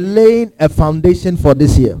 We are laying a foundation for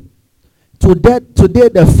this year. Today,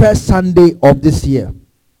 the first Sunday of this year,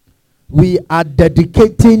 we are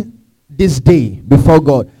dedicating this day before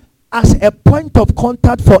God as a point of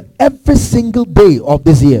contact for every single day of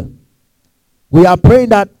this year. We are praying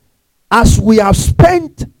that as we have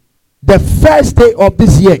spent the first day of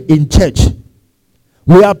this year in church,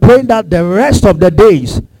 we are praying that the rest of the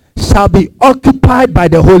days shall be occupied by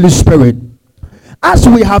the Holy Spirit. As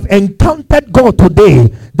we have encountered God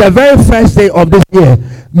today, the very first day of this year,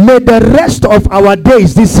 may the rest of our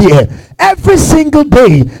days this year, every single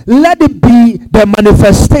day, let it be the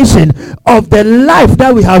manifestation of the life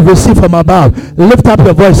that we have received from above. Lift up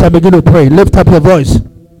your voice and begin to pray. Lift up your voice.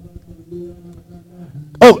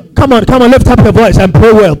 Oh, come on, lift up your voice and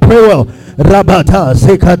pray well. Rabata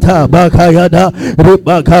sekata bakayada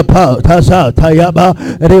ribakapa tasa tayaba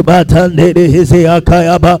ribatan de hisi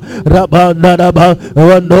akayaba rabandaraba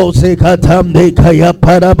wando sekatam de kaya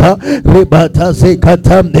paraba ribata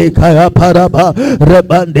sekatam de kaya paraba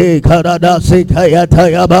rebande karada sekaya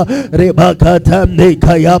tayaba ribakatam de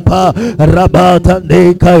kaya pa rabatan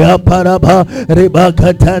de kaya paraba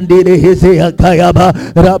ribakatan de hisi akayaba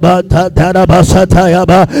rabata daraba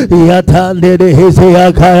satayaba yatan de hisi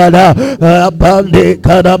akayada Abande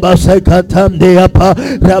karabase katamde apa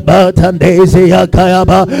rabatande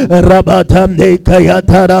ziyakayaba rabatande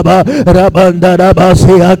kayataraba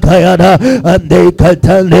rabandarabase akayada ande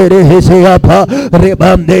katande hiziyapa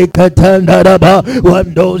ribande katandaraba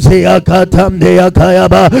wando ziyakatamde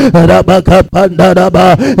akayaba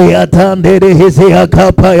rabakapandaraba yatande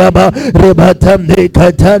hiziyakapayaba ribatamde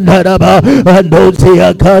katandaraba wando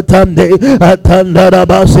ziyakatamde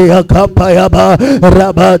atandaraba ziyakapayaba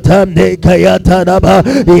rabatamde kayataraba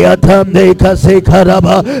yatamne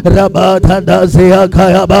kasekaraba rabatanda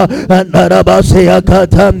ziyakayaba anaraba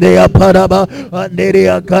ziyakatamne yaparaba aneri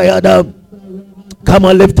akayada. Come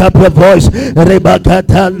on, lift up your voice.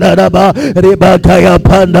 Ribakatandaraba, Ribakaya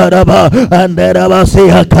Pandaraba, and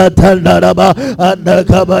Rabasiya Katandaraba, and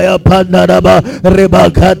Kabaya Pandaraba,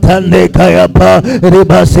 Ribakatande Kayapa,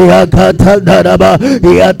 Ribasiya Katandaraba,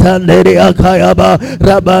 Yatanderi Akayaba,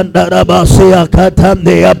 Rabandaraba Siya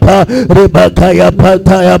Katandeapa, Ribakaya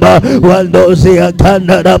Patayaba, Wandozia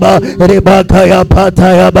Kandaraba, Ribakaya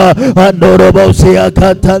Patayaba, and Norobosia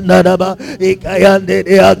Katandaraba,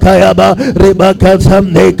 Ikayanderi Akayaba, Ribaka.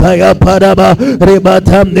 Samne kaya paraba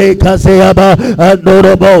ribatamne kaseyaba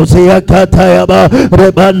andorobo siya katayaba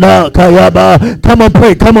ribana kayaba. Come on,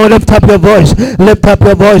 pray. Come on, lift up your voice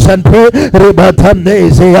and pray.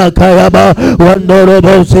 Ribatamne siya kayaba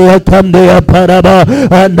wandorobo siya kamne paraba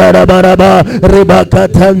andarabaraba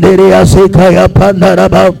ribakatandiria sikaya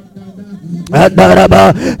pandaraba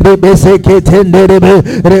Andaraba ribeseke tenderebe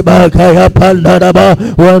ribakaya pandaraba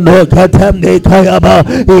wano katamne kayaba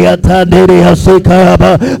yatandere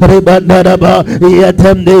asikayaba ribandaraba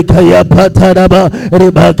yatamne kaya pataraba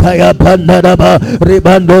ribakaya pandaraba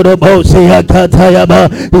ribandorobo siya katayaba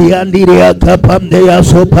yandiri akapamne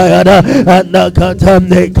asopayada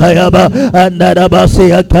anakatamne kayaba andaraba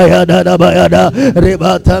siya kaya daraba yada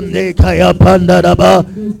ribatamne kaya pandaraba.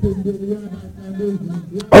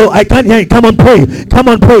 Oh, I can't hear you. Come on, pray.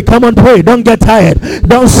 Don't get tired.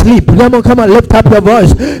 Don't sleep. Come on, lift up your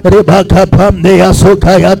voice. Ribaka pamne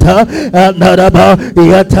asukayata anaraba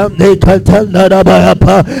yatamne katanaraba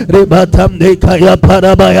yapa ribatamne kaya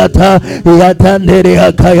parabayata yatanere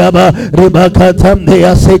akayaba ribaka tamne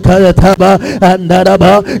asikayataba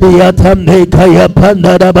anaraba yatamne kaya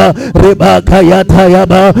panaraba ribaka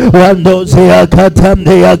yatayaba wando siya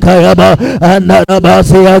katamne akayaba anaraba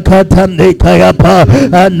siya katamne kaya pa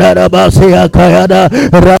andarabasya kayada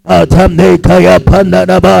rabatamne kaya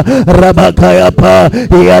pandaraba rabakaya pa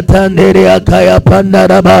yatandiria kaya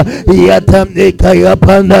pandaraba yatamne kaya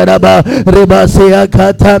pandaraba ribasya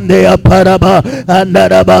katamne aparaba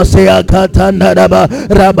andarabasya katandaraba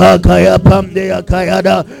rabakaya pamne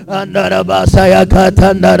kayada andarabasya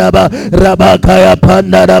katandaraba rabakaya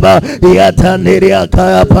pandaraba yatandiria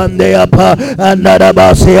kaya pande apa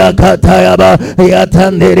andarabasya katayaba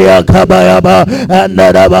yatandiria kabayaba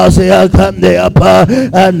andarabasya kande apa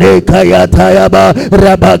andekaya tayaba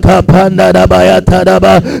rabaka pandaraba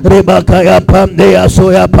yataraba ribakaya pande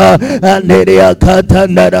asoyapa anderia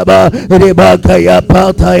katandaraba ribakaya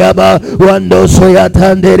patayaba wando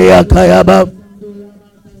soyatandiria kayaba.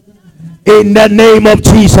 In the name of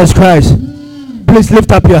Jesus Christ, please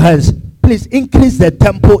lift up your hands. Please increase the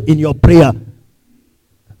tempo in your prayer.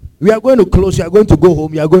 We are going to close. You are going to go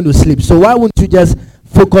home. You are going to sleep. So why won't you just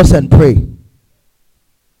focus and pray?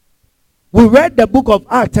 We read the book of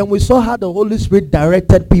Acts and we saw how the Holy Spirit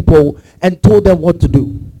directed people and told them what to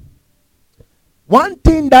do. One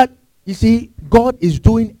thing that, you see, God is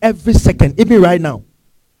doing every second, even right now,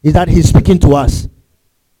 is that he's speaking to us.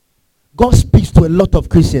 God speaks to a lot of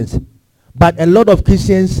Christians, but a lot of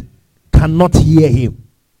Christians cannot hear him.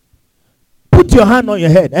 Put your hand on your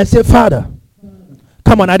head and say, Father.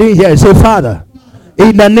 Come on, I didn't hear it. Say, Father,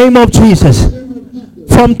 in the name of Jesus,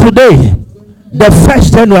 from today, the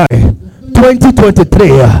 1st January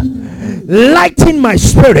 2023, lighten my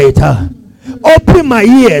spirit, open my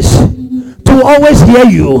ears to always hear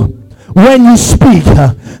you when you speak.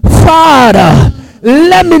 Father,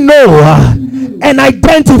 let me know and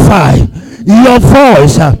identify your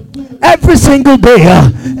voice every single day,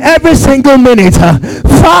 every single minute.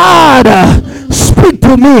 Father, speak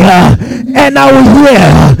to me and I will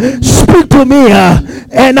hear. Speak to me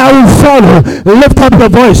and I will follow. Lift up your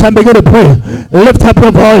voice and begin to pray. Lift up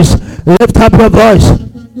your voice. Lift up your voice.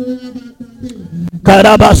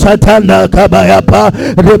 Karabasatanda kabayapa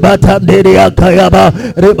ribatandiria kayaba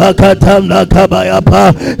ribakatanda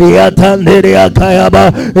kabayapa yatandiria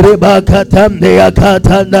kayaba ribakatandia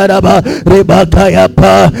katandaraba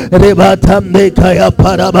ribakayapa ribatandi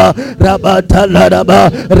kayaparaba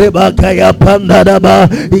rabatandaraba ribakayapandaraba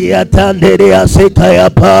yatandiria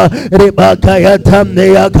sikayapa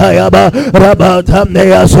ribakayatandia kayaba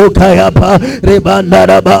rabatandia sukayapa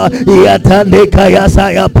ribandaraba yatandikaya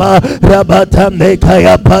sayapa rabatandia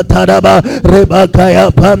kaya pataraba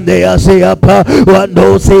rebakaya pandya siapa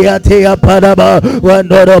wando siatia paraba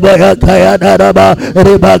wando roba kaya daraba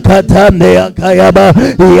rebakatamne kaya ba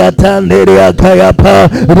yatandiria kaya pa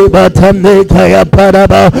rebatamne kaya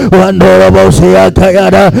paraba wando roba sia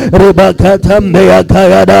kaya da rebakatamne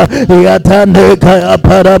kaya da yatande kaya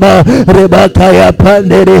paraba rebakaya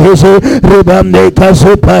pandere hisu rebamne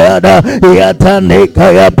kasupaya da yatande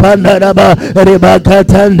kaya pandaraba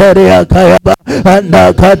rebakatandaria kaya ba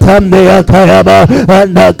anda katamne kayaba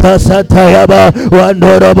anda kasatayaba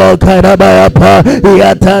wandorobo karabayapa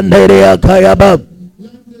yatandere kayaba.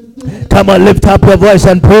 Come on, lift up your voice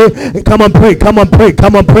and pray. Come on, pray. Come on, pray.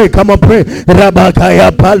 Come on, pray. Come on, pray.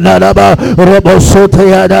 Rabakaya Palaraba, Robo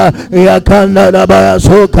Sotayada, Yakanaba,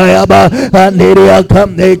 Sokayaba, Andiria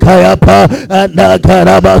Kamne Kayapa,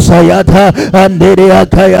 Anakaraba Sayata, Andiria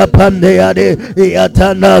Kayapandeade,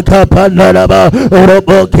 Yatana Kapanaraba,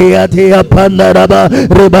 Robo Kiatia Panaraba,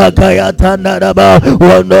 Ribakaya Tanaraba,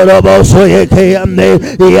 Wondorobo Soyekayamne,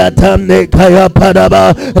 Yatamne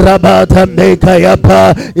Kayaparaba, Rabatamne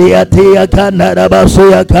Kayapa, Yatia Kanaraba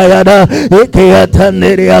Suya Kayada,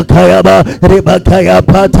 Ikiatandiria Kayaba, Ribakaya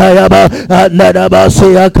Patayaba, Anaraba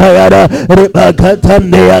Suya Kayada,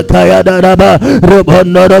 Ribakatandia Kayada Raba,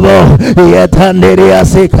 Rubonorabo, Yatandiria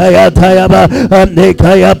Sikaya Tayaba,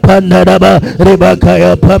 Andikaya Pandaraba,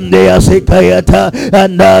 Ribakaya Pandia Sikayata,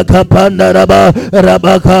 Andaka Pandaraba,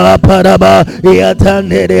 Rabaka Paraba,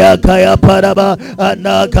 Yatandiria Kaya Paraba,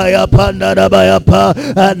 Andakaya Pandaraba Yapa,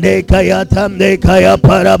 Andikaya Tamdikaya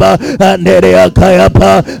Paraba, Anderea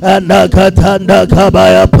Kayapa, Anakatanda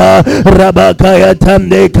Kabayapa, Rabakaya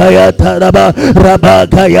Tamde Kayataraba,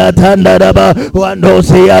 Rabakaya Tandaraba,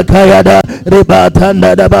 Wandosia Kayada,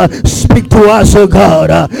 Ribatandaraba. Speak to us, O God,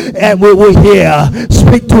 and we will hear.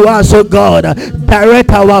 Speak to us, O God,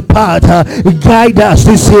 direct our path, guide us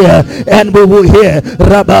this year, and we will hear.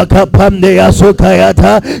 Rabaka Pamdea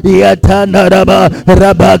Sukayata, Yatandaraba,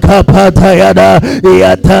 Rabaka Patayada,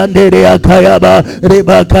 Yatandiria Kayaba,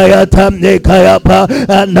 Ribakaya Tamne Kayapa,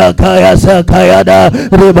 Anakaya Sakayada,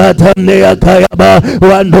 Ribatamne Kayaba,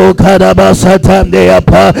 Wando Karaba Satamne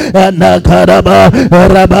Apa, Anakaraba,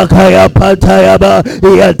 Rabakaya Patayaba,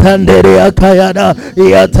 Yatande Yatandiria Kayada,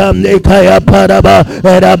 Yatamne Kaya Paraba,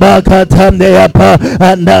 Rabaka Tamneapa,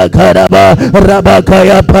 Anda Karaba,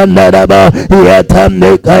 Rabakaya Pandaraba,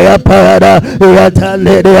 Yatamne Kaya Parada,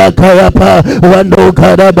 Yatandiria Kayapa, Wando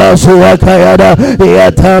Karaba Suakayada,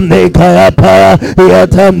 Yatamne Kaya Para,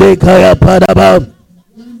 Yatamne Kaya Paraba.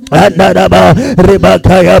 Andaraba,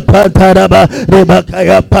 Ribakaya Pantaraba,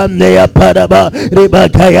 Ribakaya Panea Paraba,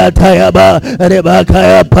 Ribakaya Tayaba,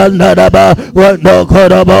 Ribakaya Pandaraba, Wando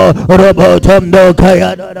Korobo, Robotom no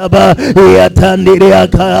Kaya Daraba, Yatandiria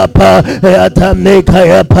Kayapa, Yatamne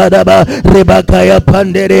Kaya Paraba, Ribakaya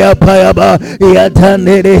Pandiria Payaba,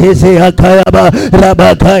 Yatandiri Hisia Kayaba,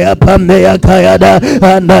 Rabakaya Panea Kayada,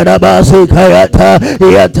 Andaraba Sikayata,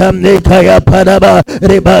 Yatamne Kaya Paraba,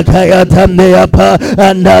 Ribakaya Tamneapa,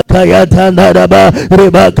 and Kaya Tandaraba,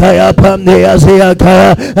 Ribakaya Pamnia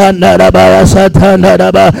Siakaya, and Narabaya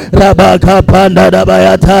Satanaraba, Rabaka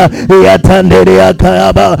Pandarabayata, Yatandiria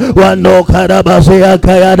Kayaba, Wano Karabasia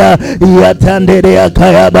Kayada, Yatandiria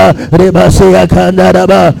Kayaba, Ribasia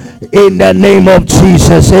Kandaraba, in the name of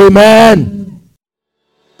Jesus, amen.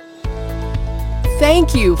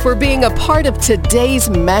 Thank you for being a part of today's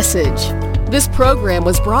message. This program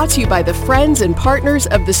was brought to you by the friends and partners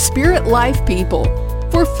of the Spirit Life People.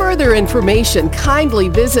 For further information, kindly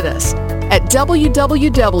visit us at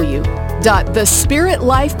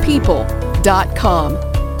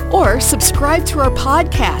www.thespiritlifepeople.com or subscribe to our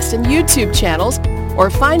podcast and YouTube channels or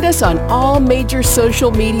find us on all major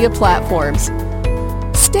social media platforms.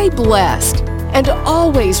 Stay blessed and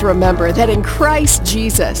always remember that in Christ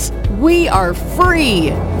Jesus, we are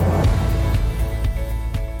free.